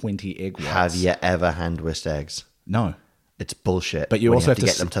like 20 egg whites. Have you ever hand whisked eggs? No. It's bullshit. But you also have to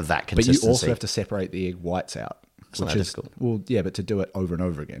get them to that consistency. But you also have to separate the egg whites out. Which is difficult. Well, yeah, but to do it over and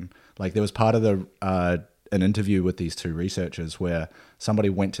over again. Like, there was part of an interview with these two researchers where somebody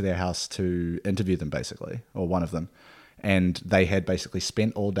went to their house to interview them, basically, or one of them. And they had basically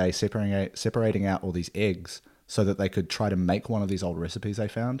spent all day separating out all these eggs so that they could try to make one of these old recipes they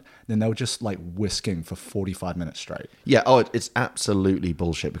found. Then they were just like whisking for 45 minutes straight. Yeah. Oh, it's absolutely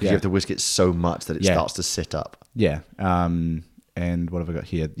bullshit because you have to whisk it so much that it starts to sit up. Yeah. And what have I got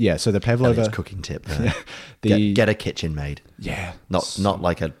here? Yeah. So the pavlova cooking tip. There. Get a KitchenMaid. Yeah. Not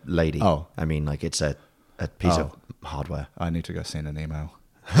like a lady. Oh. I mean, like it's a piece of hardware. I need to go send an email.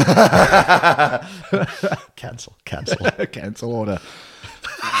 Cancel Cancel order.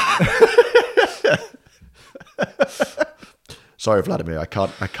 Sorry, Vladimir, I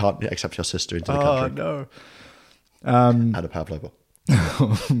can't accept your sister into the country. Oh no. And a pavlova.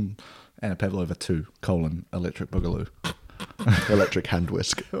 And a pavlova 2 : electric boogaloo. Electric hand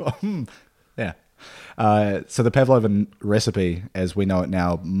whisk. Yeah. So the pavlova recipe, as we know it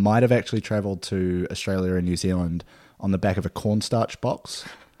now, might have actually travelled to Australia and New Zealand on the back of a cornstarch box,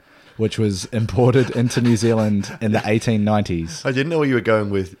 which was imported into New Zealand in the 1890s. I didn't know where you were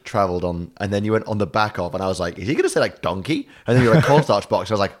going with travelled on, and then you went on the back of, and I was like, is he going to say like donkey? And then you were like cornstarch box.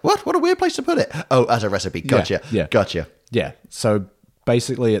 I was like, what? What a weird place to put it. Oh, as a recipe. Gotcha. Yeah. Gotcha. Yeah. So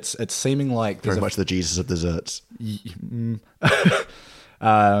basically, it's seeming like very much the Jesus of desserts.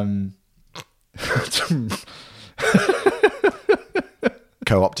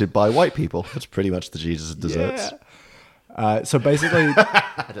 Co-opted by white people. That's pretty much the Jesus of desserts. Yeah. So basically,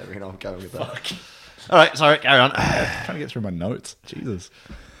 I don't really know where I'm going with that. All right, sorry, carry on. I'm trying to get through my notes. Jesus.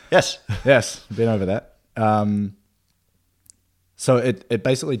 Yes, been over that. So it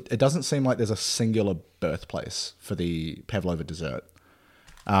basically doesn't seem like there's a singular birthplace for the pavlova dessert.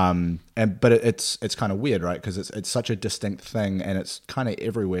 But it's kind of weird, right? Because it's such a distinct thing, and it's kind of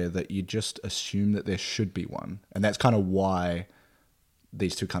everywhere that you just assume that there should be one, and that's kind of why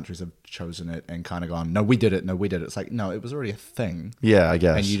these two countries have chosen it and kind of gone, no, we did it. It's like, no, it was already a thing. Yeah, I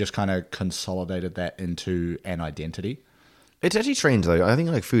guess. And you just kind of consolidated that into an identity. It's actually strange, though. I think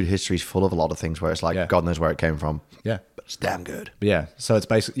like food history is full of a lot of things where it's like, God knows where it came from. Yeah. But it's damn good. But yeah. So it's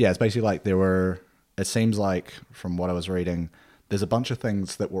basically like it seems like from what I was reading, there's a bunch of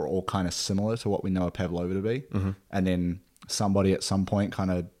things that were all kind of similar to what we know a pavlova to be. Mm-hmm. And then somebody at some point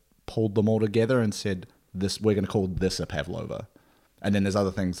kind of pulled them all together and said, we're going to call this a pavlova. And then there's other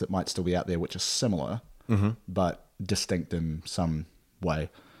things that might still be out there which are similar, but distinct in some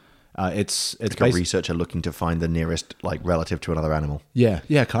way. It's like a researcher looking to find the nearest like relative to another animal. Yeah,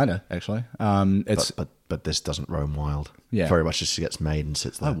 kind of actually. But this doesn't roam wild. Yeah, very much just gets made and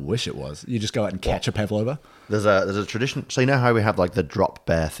sits there. I wish it was. You just go out and catch a pavlova. There's a tradition. So you know how we have like the drop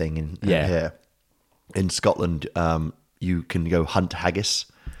bear thing in here in Scotland. You can go hunt haggis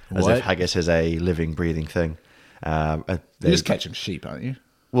as if haggis is a living, breathing thing. You're just catching sheep, aren't you?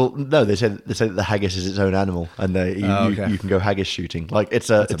 Well, no, they said that the haggis is its own animal, and you can go haggis shooting. Like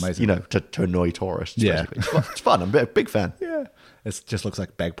it's amazing. To annoy tourists. Yeah, basically. It's fun. I'm a big fan. Yeah, it just looks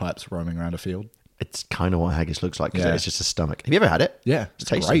like bagpipes roaming around a field. It's kind of what haggis looks like. It's just a stomach. Have you ever had it? Yeah,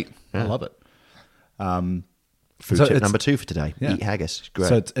 it's great. Yeah. I love it. Food tip number 2 for today: eat haggis. It's great.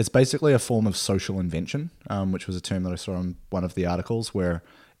 So it's basically a form of social invention, which was a term that I saw in one of the articles where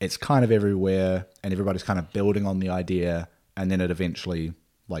it's kind of everywhere, and everybody's kind of building on the idea, and then it eventually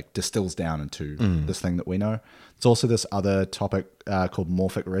like distills down into this thing that we know. It's also this other topic called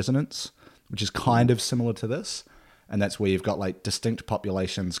morphic resonance, which is kind of similar to this, and that's where you've got like distinct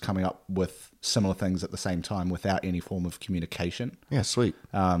populations coming up with similar things at the same time without any form of communication. Yeah, sweet.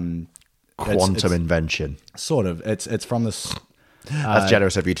 Quantum invention. Sort of. It's from this. That's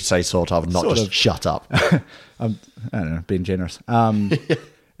generous of you to say sort of, not just shut up. I don't know, being generous.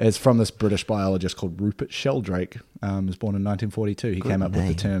 It's from this British biologist called Rupert Sheldrake. He was born in 1942. He came up with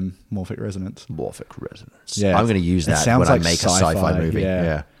the term morphic resonance. Morphic resonance. Yeah, I'm going to use that when I make a sci-fi movie.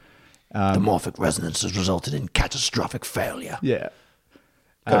 Yeah. The morphic resonance has resulted in catastrophic failure. Yeah.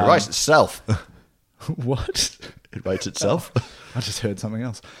 It writes itself. What? It writes itself. I just heard something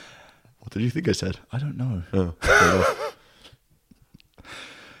else. What did you think I said? I don't know. Oh,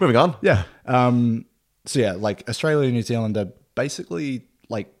 moving on. Yeah. So yeah, like Australia and New Zealand are basically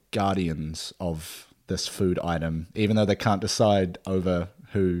like guardians of this food item, even though they can't decide over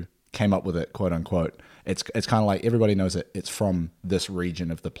who came up with it, quote unquote. It's kind of like everybody knows it. It's from this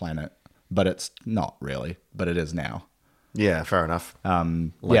region of the planet, but it's not really, but it is now. Yeah, fair enough.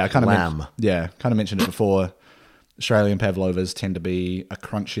 Like I kind of mentioned it before. Australian pavlovas tend to be a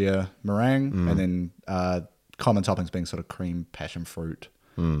crunchier meringue, and then common toppings being sort of cream, passion fruit,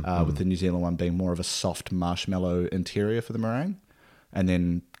 with the New Zealand one being more of a soft marshmallow interior for the meringue, and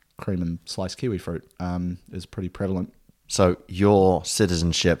then cream and sliced kiwi fruit is pretty prevalent. So your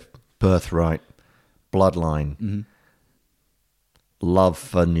citizenship, birthright, bloodline, love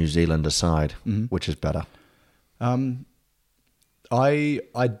for New Zealand aside, which is better? I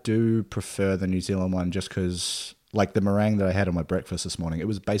do prefer the New Zealand one just because, like the meringue that I had on my breakfast this morning, it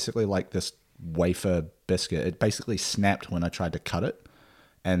was basically like this wafer biscuit. It basically snapped when I tried to cut it,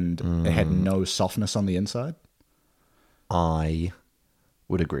 and it had no softness on the inside. I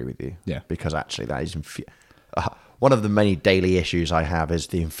would agree with you. Yeah. Because actually that is... one of the many daily issues I have is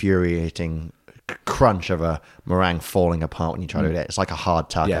the infuriating crunch of a meringue falling apart when you try to eat it. It's like a hard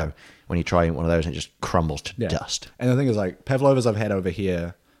taco. Yeah. When you try one of those and it just crumbles to dust. And the thing is, like, pavlovas I've had over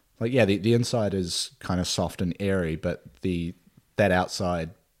here, like, yeah, the inside is kind of soft and airy, but that outside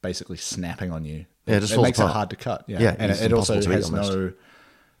basically snapping on you. Yeah, it makes it hard to cut. Yeah, and it also has no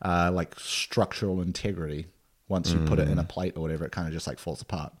like structural integrity. Once you put it in a plate or whatever, it kind of just like falls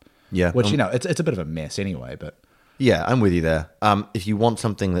apart. Yeah, which it's a bit of a mess anyway. But yeah, I'm with you there. If you want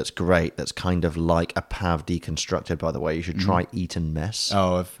something that's great, that's kind of like a pav deconstructed, by the way, you should try Eton Mess.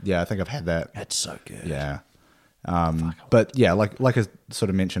 Oh, I think I've had that. It's so good. Yeah. But yeah, like I sort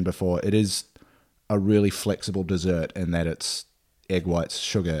of mentioned before, it is a really flexible dessert in that it's egg whites,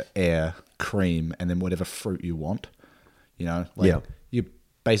 sugar, air, cream, and then whatever fruit you want. You know, you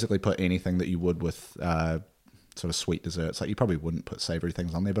basically put anything that you would with sort of sweet desserts. Like you probably wouldn't put savory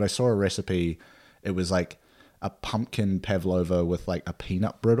things on there, but I saw a recipe. It was like a pumpkin pavlova with like a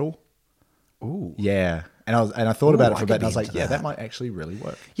peanut brittle. Ooh. Yeah. And I thought about it for a bit, and I was like, yeah, that might actually really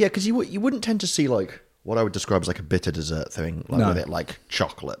work. Yeah, because you wouldn't tend to see like what I would describe as like a bitter dessert thing, like with it like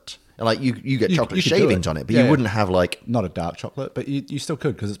chocolate. And like you get chocolate shavings on it, but you wouldn't have like not a dark chocolate, but you still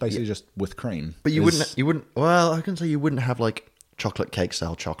could because it's basically just with cream. But you wouldn't. Well, I can say you wouldn't have like chocolate cake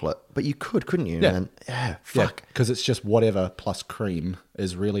style chocolate, but you could, couldn't you? Yeah. And because it's just whatever plus cream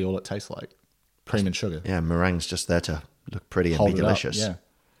is really all it tastes like. Cream and sugar. Yeah, meringue's just there to look pretty and be delicious. Yeah.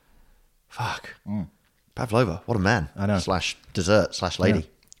 Fuck. Pavlova, what a man. I know. / dessert / lady. Yeah.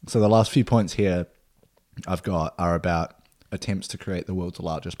 So the last few points here I've got are about attempts to create the world's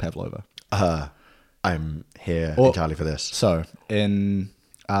largest pavlova. I'm here entirely for this. So in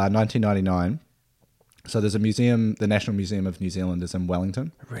 1999, so there's a museum, the National Museum of New Zealand is in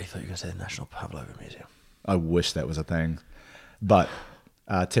Wellington. I really thought you were going to say the National Pavlova Museum. I wish that was a thing. But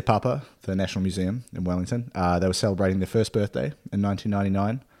Te Papa, the National Museum in Wellington, they were celebrating their first birthday in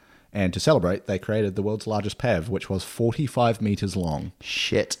 1999. And to celebrate, they created the world's largest pav, which was 45 meters long.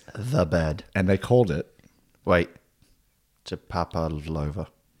 Shit the bed. And they called it... Wait. Te Pavlova.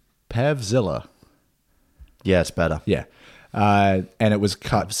 Pavzilla. Yeah, it's better. Yeah. And it was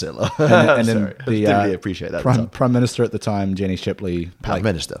cut. Pavzilla. And then the really appreciate that. Prime Minister at the time, Jenny Shipley... Prime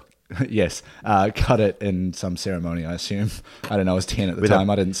Minister. Yes, cut it in some ceremony, I assume. I don't know, I was 10 at the time,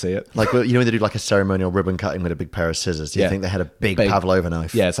 I didn't see it. Like, you know when they do like a ceremonial ribbon cutting with a big pair of scissors? Do you think they had a big Pavlova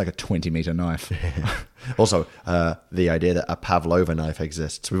knife? Yeah, it's like a 20-meter knife. Also, the idea that a Pavlova knife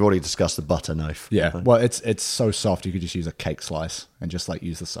exists. We've already discussed the butter knife. Yeah, well, it's so soft you could just use a cake slice and just like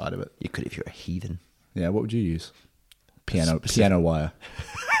use the side of it. You could if you're a heathen. Yeah, what would you use? Piano wire.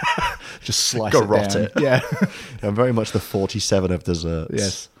 Just slice Garrote it down. Yeah. I'm very much the 47 of desserts.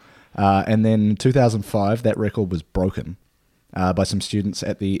 Yes. And then in 2005, that record was broken by some students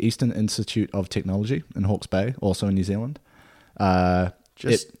at the Eastern Institute of Technology in Hawke's Bay, also in New Zealand. It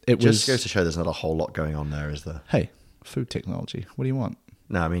just goes to show there's not a whole lot going on there, is there? Hey, food technology. What do you want?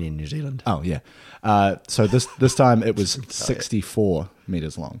 No, I mean in New Zealand. Oh, yeah. So this time it was 64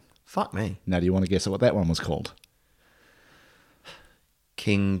 meters long. Fuck me. Now, do you want to guess what that one was called?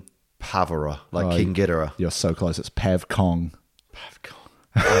 King Pavara, like King Ghidorah. You're so close. It's Pav Kong. Pav Kong.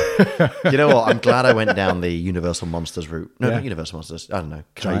 You know what? I'm glad I went down the Universal Monsters route. No, not Universal Monsters. I don't know.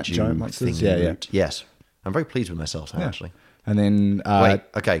 Giant monsters. Route. Yes. I'm very pleased with myself, actually. And then... wait,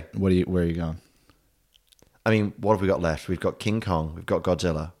 okay. Where are you going? I mean, what have we got left? We've got King Kong. We've got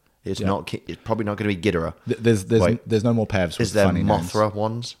Godzilla. It's probably not going to be Ghidorah. There's no more Pavs. Is there Mothra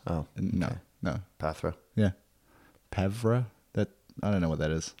ones? Oh. No. Pathra. Yeah. Pavra? I don't know what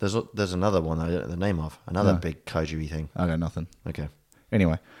that is. There's another one I don't know the name of. Another big kaiju-y thing. I got nothing. Okay.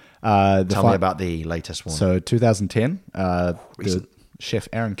 Anyway. Tell me about the latest one. So 2010, the chef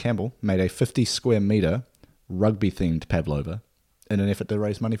Aaron Campbell made a 50 square meter rugby-themed pavlova in an effort to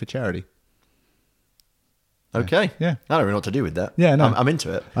raise money for charity. Okay. Yeah. I don't really know what to do with that. Yeah, no. I'm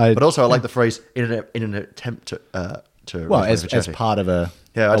into it. But also, I like the phrase in an attempt to Well, raise money as for charity. part of a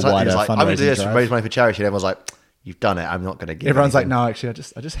He wider was like, I'm going to do this to fundraising raise drive. money for charity. And everyone's like, you've done it. I'm not going to give Everyone's like, anything. no, actually,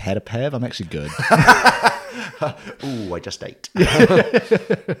 I just had a pav. I'm actually good. Ooh, I just ate.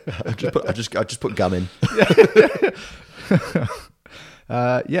 I just put gum in.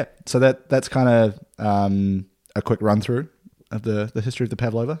 Yeah. So that's kind of a quick run through of the history of the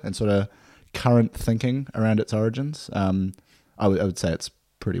pavlova and sort of current thinking around its origins. I would say it's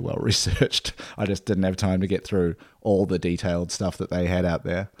pretty well researched. I just didn't have time to get through all the detailed stuff that they had out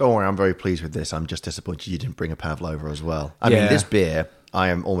there. Don't worry, I'm very pleased with this. I'm just disappointed you didn't bring a pavlova as well. I mean, this beer, I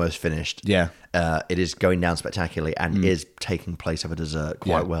am almost finished. Yeah. It is going down spectacularly and is taking place of a dessert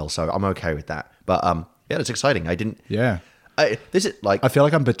quite well. So I'm okay with that. But yeah, it's exciting. Yeah. This is like I feel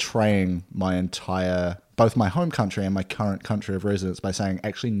like I'm betraying both my home country and my current country of residence by saying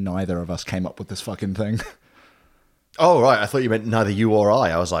actually neither of us came up with this fucking thing. Oh, right. I thought you meant neither you or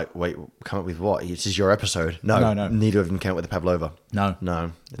I. I was like, wait, come up with what? This is your episode. No. Neither of them came up with the pavlova.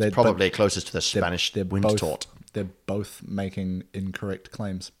 No. It's probably closest to the Spanish wind tort. They're both making incorrect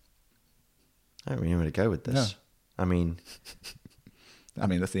claims. I don't really know where to go with this. No. I mean,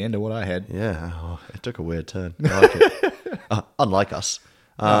 that's the end of what I had. yeah, it took a weird turn. I like it. Unlike us.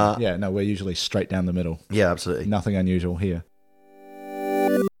 We're usually straight down the middle. Yeah, absolutely. Nothing unusual here.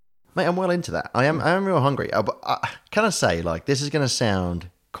 Mate, I'm well into that. I am real hungry. But can I say, like, this is going to sound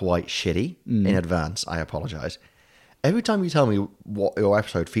quite shitty in advance. I apologize. Every time you tell me what your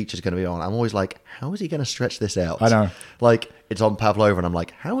episode feature is going to be on, I'm always like, how is he going to stretch this out? I know. Like, it's on Pavlova, and I'm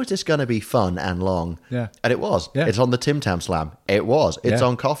like, how is this going to be fun and long? Yeah. And it was. Yeah. It's on the Tim Tam Slam. It was. It's Yeah.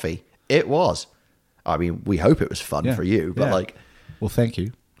 on coffee. It was. I mean, we hope it was fun Yeah. for you, but Yeah. like... Well, thank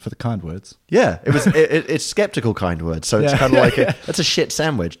you for the kind words. Yeah, it was. It's skeptical kind words, so it's Yeah. kind of like it's a shit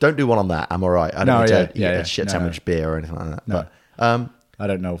sandwich. Don't do one on that. I'm all right. I don't need to eat a shit sandwich beer or anything like that. No. But I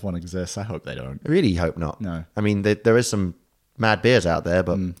don't know if one exists. I hope they don't. I really hope not. No. I mean there is some mad beers out there,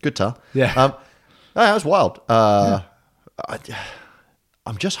 but good to. Yeah. No, that was wild. I'm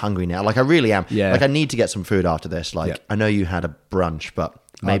just hungry now. Like I really am. Yeah. Like I need to get some food after this. Like Yeah. I know you had a brunch, but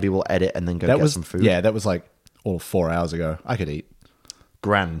maybe we'll edit and then go get some food. Yeah, that was like 4 hours ago. I could eat.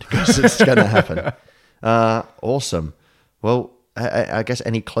 Grand, because it's going to happen. Awesome. Well, I guess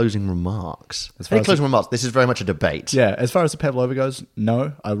any closing remarks? Any closing remarks? This is very much a debate. Yeah, as far as the pavlova goes,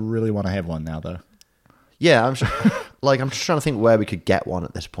 no. I really want to have one now, though. Yeah, I'm just trying to think where we could get one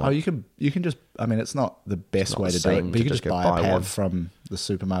at this point. Oh, you can just. I mean, it's not the best way to do it, but you can just buy a pav from the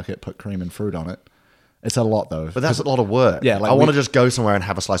supermarket, put cream and fruit on it. It's a lot though. But that's a lot of work. Yeah, like I want to just go somewhere and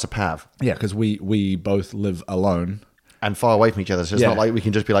have a slice of pav. Yeah, because we both live alone. And far away from each other, so it's not like we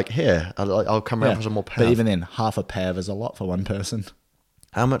can just be like, here, I'll come around for some more pav. But even then, half a pav is a lot for one person.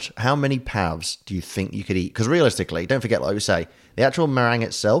 How many pavs do you think you could eat? Because realistically, don't forget, like we say, the actual meringue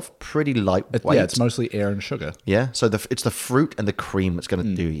itself, pretty lightweight. Yeah, it's mostly air and sugar. Yeah, so it's the fruit and the cream that's going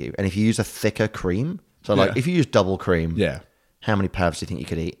to do you. And if you use a thicker cream, so like if you use double cream, how many pavs do you think you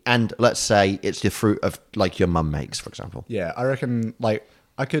could eat? And let's say it's the fruit of like your mum makes, for example. Yeah, I reckon like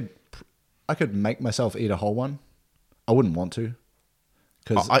I could make myself eat a whole one. I wouldn't want to.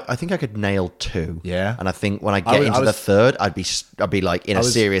 Cause I think I could nail 2. Yeah. And I think when I get into the third, I'd be like in a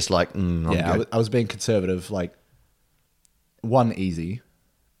serious like, I'm good. I was being conservative, like one easy.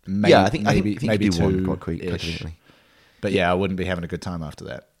 I think maybe you do 2 one quite quickly. But yeah, I wouldn't be having a good time after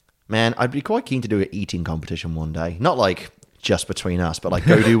that. Man, I'd be quite keen to do an eating competition one day. Not like just between us, but like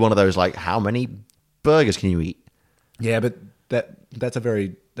go do one of those like how many burgers can you eat? Yeah, but that's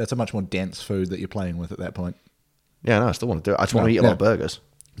a much more dense food that you're playing with at that point. Yeah, no, I still want to do it. I just want to eat a lot of burgers.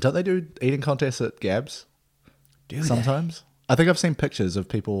 Don't they do eating contests at Gabs? Do sometimes? I think I've seen pictures of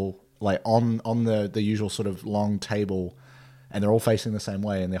people like on the usual sort of long table, and they're all facing the same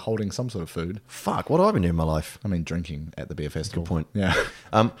way, and they're holding some sort of food. Fuck, what have I been doing in my life? I mean, drinking at the beer festival. Good point. Yeah.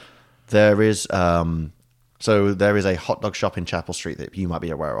 There is a hot dog shop in Chapel Street that you might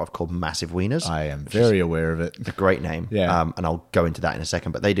be aware of called Massive Wieners. I am very aware of it. It's a great name. Yeah. And I'll go into that in a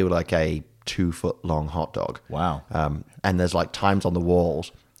second. But they do like a 2-foot long hot dog. Wow. And there's like times on the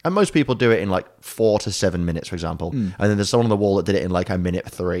walls. And most people do it in like 4 to 7 minutes, for example. And then there's someone on the wall that did it in like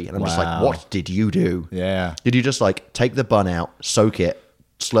 1:03. And I'm just like, what did you do? Yeah. Did you just like take the bun out, soak it,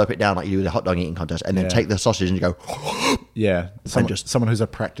 slurp it down like you do the hot dog eating contest, and then take the sausage and you go... Yeah. Someone who's a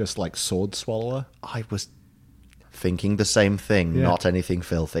practiced like sword swallower. I was thinking the same thing, not anything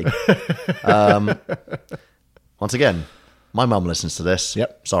filthy. Once again, my mum listens to this.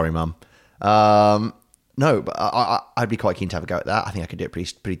 Yep. Sorry, mum. No, but I'd be quite keen to have a go at that. I think I could do a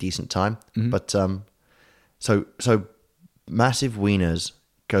pretty decent time. But so Massive Wieners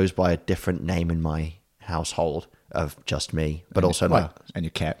goes by a different name in my household of just me, but also like and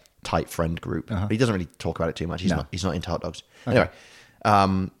your cat. Tight friend group. He doesn't really talk about it too much. He's not into hot dogs. Okay.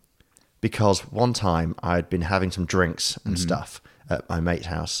 Anyway, because one time I'd been having some drinks and stuff at my mate's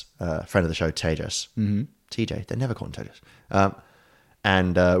house, friend of the show, Tejas. TJ, they never call him Tejas.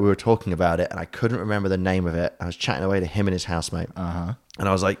 And we were talking about it, and I couldn't remember the name of it. I was chatting away to him and his housemate, and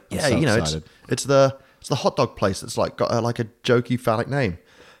I was like, "Yeah, it's the hot dog place that's like got like a jokey phallic name.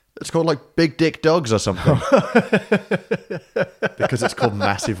 It's called like Big Dick Dogs or something, because it's called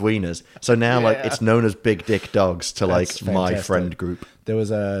Massive Wieners. So now like it's known as Big Dick Dogs to That's like my fantastic. friend group. There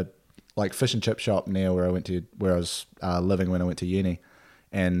was a like fish and chip shop near where I was living when I went to uni,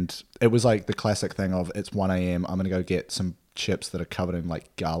 and it was like the classic thing of it's 1 a.m. I'm gonna go get some chips that are covered in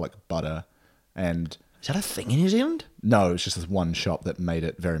like garlic butter, and Is that a thing in New Zealand? no, it was just this one shop that made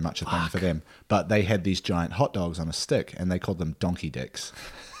it very much a thing for them. But they had these giant hot dogs on a stick, and they called them donkey dicks.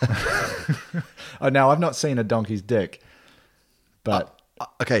 Oh, now I've not seen a donkey's dick, but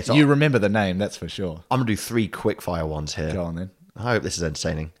Okay, so you remember the name, that's for sure. I'm gonna do 3 quick fire ones here. Go on then. I hope this is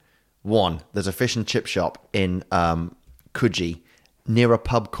entertaining. 1, there's a fish and chip shop in Coogee near a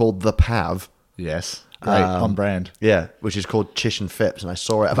pub called The Pav. Yes, great, on brand. Yeah, which is called Chish and Phipps, and I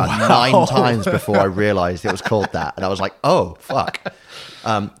saw it about 9 times before I realised it was called that, and I was like, "Oh fuck."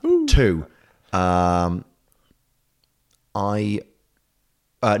 2, I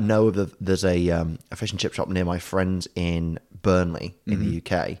know that there's a fish and chip shop near my friends in Burnley in the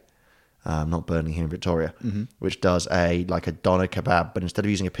UK, not Burnley here in Victoria, which does a doner kebab, but instead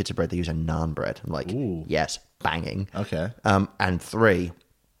of using a pita bread, they use a naan bread. I'm like, yes, banging. Okay. And 3.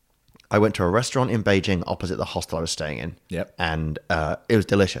 I went to a restaurant in Beijing opposite the hostel I was staying in. Yep. And it was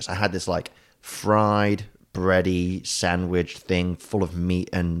delicious. I had this like fried, bready sandwich thing full of meat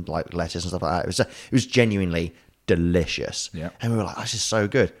and like lettuce and stuff like that. It was genuinely delicious. Yep. And we were like, this is so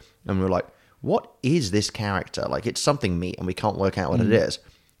good. And we were like, what is this character? Like, it's something meat and we can't work out what it is.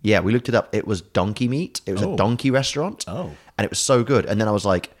 Yeah, we looked it up. It was Donkey Meat. It was a donkey restaurant. Oh. And it was so good. And then I was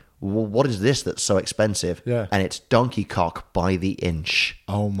like, well, what is this that's so expensive? Yeah. And it's donkey cock by the inch.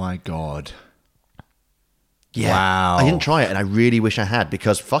 Oh my God. Yeah. Wow. I didn't try it, and I really wish I had,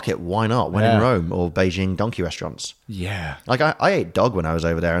 because fuck it, why not? When in Rome or Beijing donkey restaurants. Yeah. Like, I ate dog when I was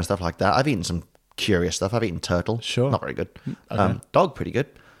over there and stuff like that. I've eaten some curious stuff. I've eaten turtle. Sure. Not very good. Okay. Dog, pretty good.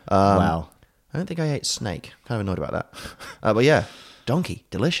 Wow. I don't think I ate snake. Kind of annoyed about that. But yeah, donkey,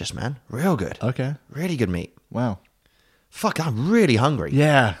 delicious, man. Real good. Okay. Really good meat. Wow. Fuck, I'm really hungry.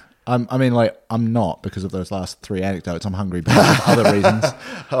 Yeah. I mean, like, I'm not because of those last 3 anecdotes. I'm hungry because of other reasons.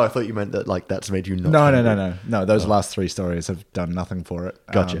 Oh, I thought you meant that, like, that's made you not No, hungry. No, those last 3 stories have done nothing for it.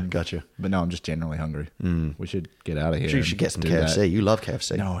 Gotcha. But no, I'm just generally hungry. We should get out of here. You should get some do KFC. that. You love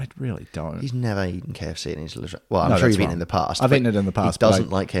KFC. No, I really don't. He's never eaten KFC in his life. Well, I'm No, sure that's you've eaten wrong. in the past. I've but eaten it in the past. He but doesn't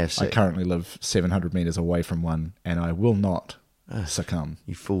like KFC. I currently live 700 meters away from one, and I will not succumb.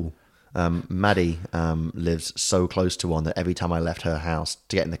 You fool. Maddie lives so close to one that every time I left her house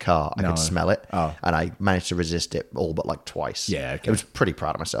to get in the car, I could smell it. Oh. And I managed to resist it all but like twice. Yeah, okay. I was pretty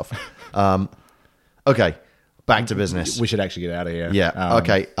proud of myself. Okay, back to business. We should actually get out of here. Yeah,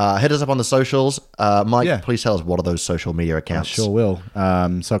 okay. Hit us up on the socials. Mike, Yeah. please tell us, what are those social media I accounts? sure will.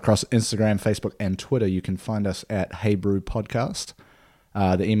 So across Instagram, Facebook, and Twitter, you can find us at Hey Brew Podcast.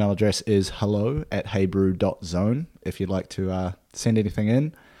 The email address is hello@heybrew.zone if you'd like to send anything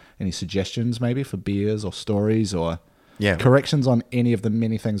in. Any suggestions maybe for beers or stories or corrections on any of the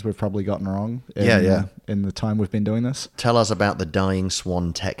many things we've probably gotten wrong in the time we've been doing this. Tell us about the dying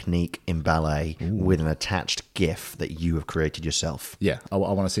swan technique in ballet with an attached GIF that you have created yourself. Yeah, I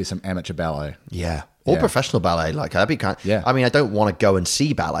want to see some amateur ballet. Yeah. Or professional ballet. Like, that'd be kind of, Yeah. I mean, I don't want to go and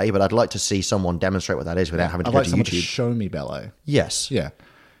see ballet, but I'd like to see someone demonstrate what that is without having to I'd go like to someone to YouTube. show me ballet. Yes. Yeah.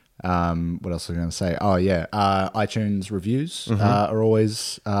 What else was I going to say? Oh, yeah. iTunes reviews are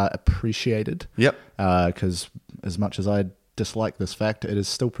always appreciated. Yep. Because as much as I dislike this fact, it is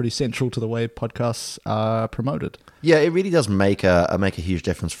still pretty central to the way podcasts are promoted. Yeah, it really does make a huge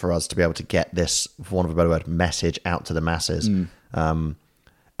difference for us to be able to get this, for want of a better word, message out to the masses. To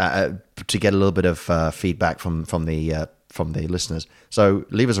get a little bit of feedback from the listeners. So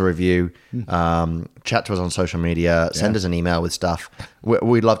leave us a review, chat to us on social media, send us an email with stuff.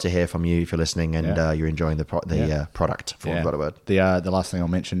 We'd love to hear from you if you're listening and you're enjoying the product, for want of a better word. The last thing I'll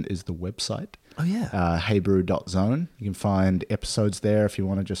mention is the website. Oh, yeah. Heybrew.zone. You can find episodes there if you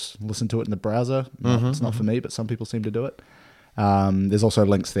want to just listen to it in the browser. It's not for me, but some people seem to do it. There's also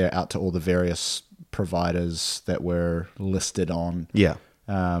links there out to all the various providers that we're listed on. Yeah.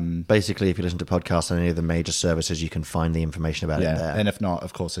 Basically, if you listen to podcasts on any of the major services, you can find the information about it there. And if not,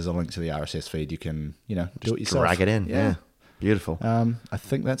 of course, there's a link to the RSS feed. You can, do it yourself. Drag it in. Yeah. Beautiful. I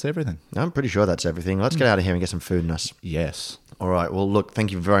think that's everything. I'm pretty sure that's everything. Let's get out of here and get some food in us. Yes. All right. Well, look,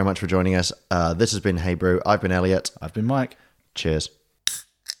 thank you very much for joining us. This has been Hey Brew. I've been Elliot. I've been Mike. Cheers.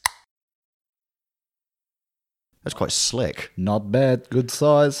 That's quite slick. Not bad. Good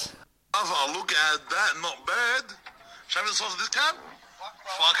size. Oh, look at that. Not bad. Show me the size of this cat.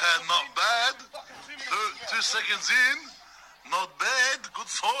 Fuckhead, not bad. 2 seconds in. Not bad. Good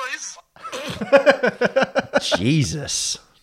size. Jesus.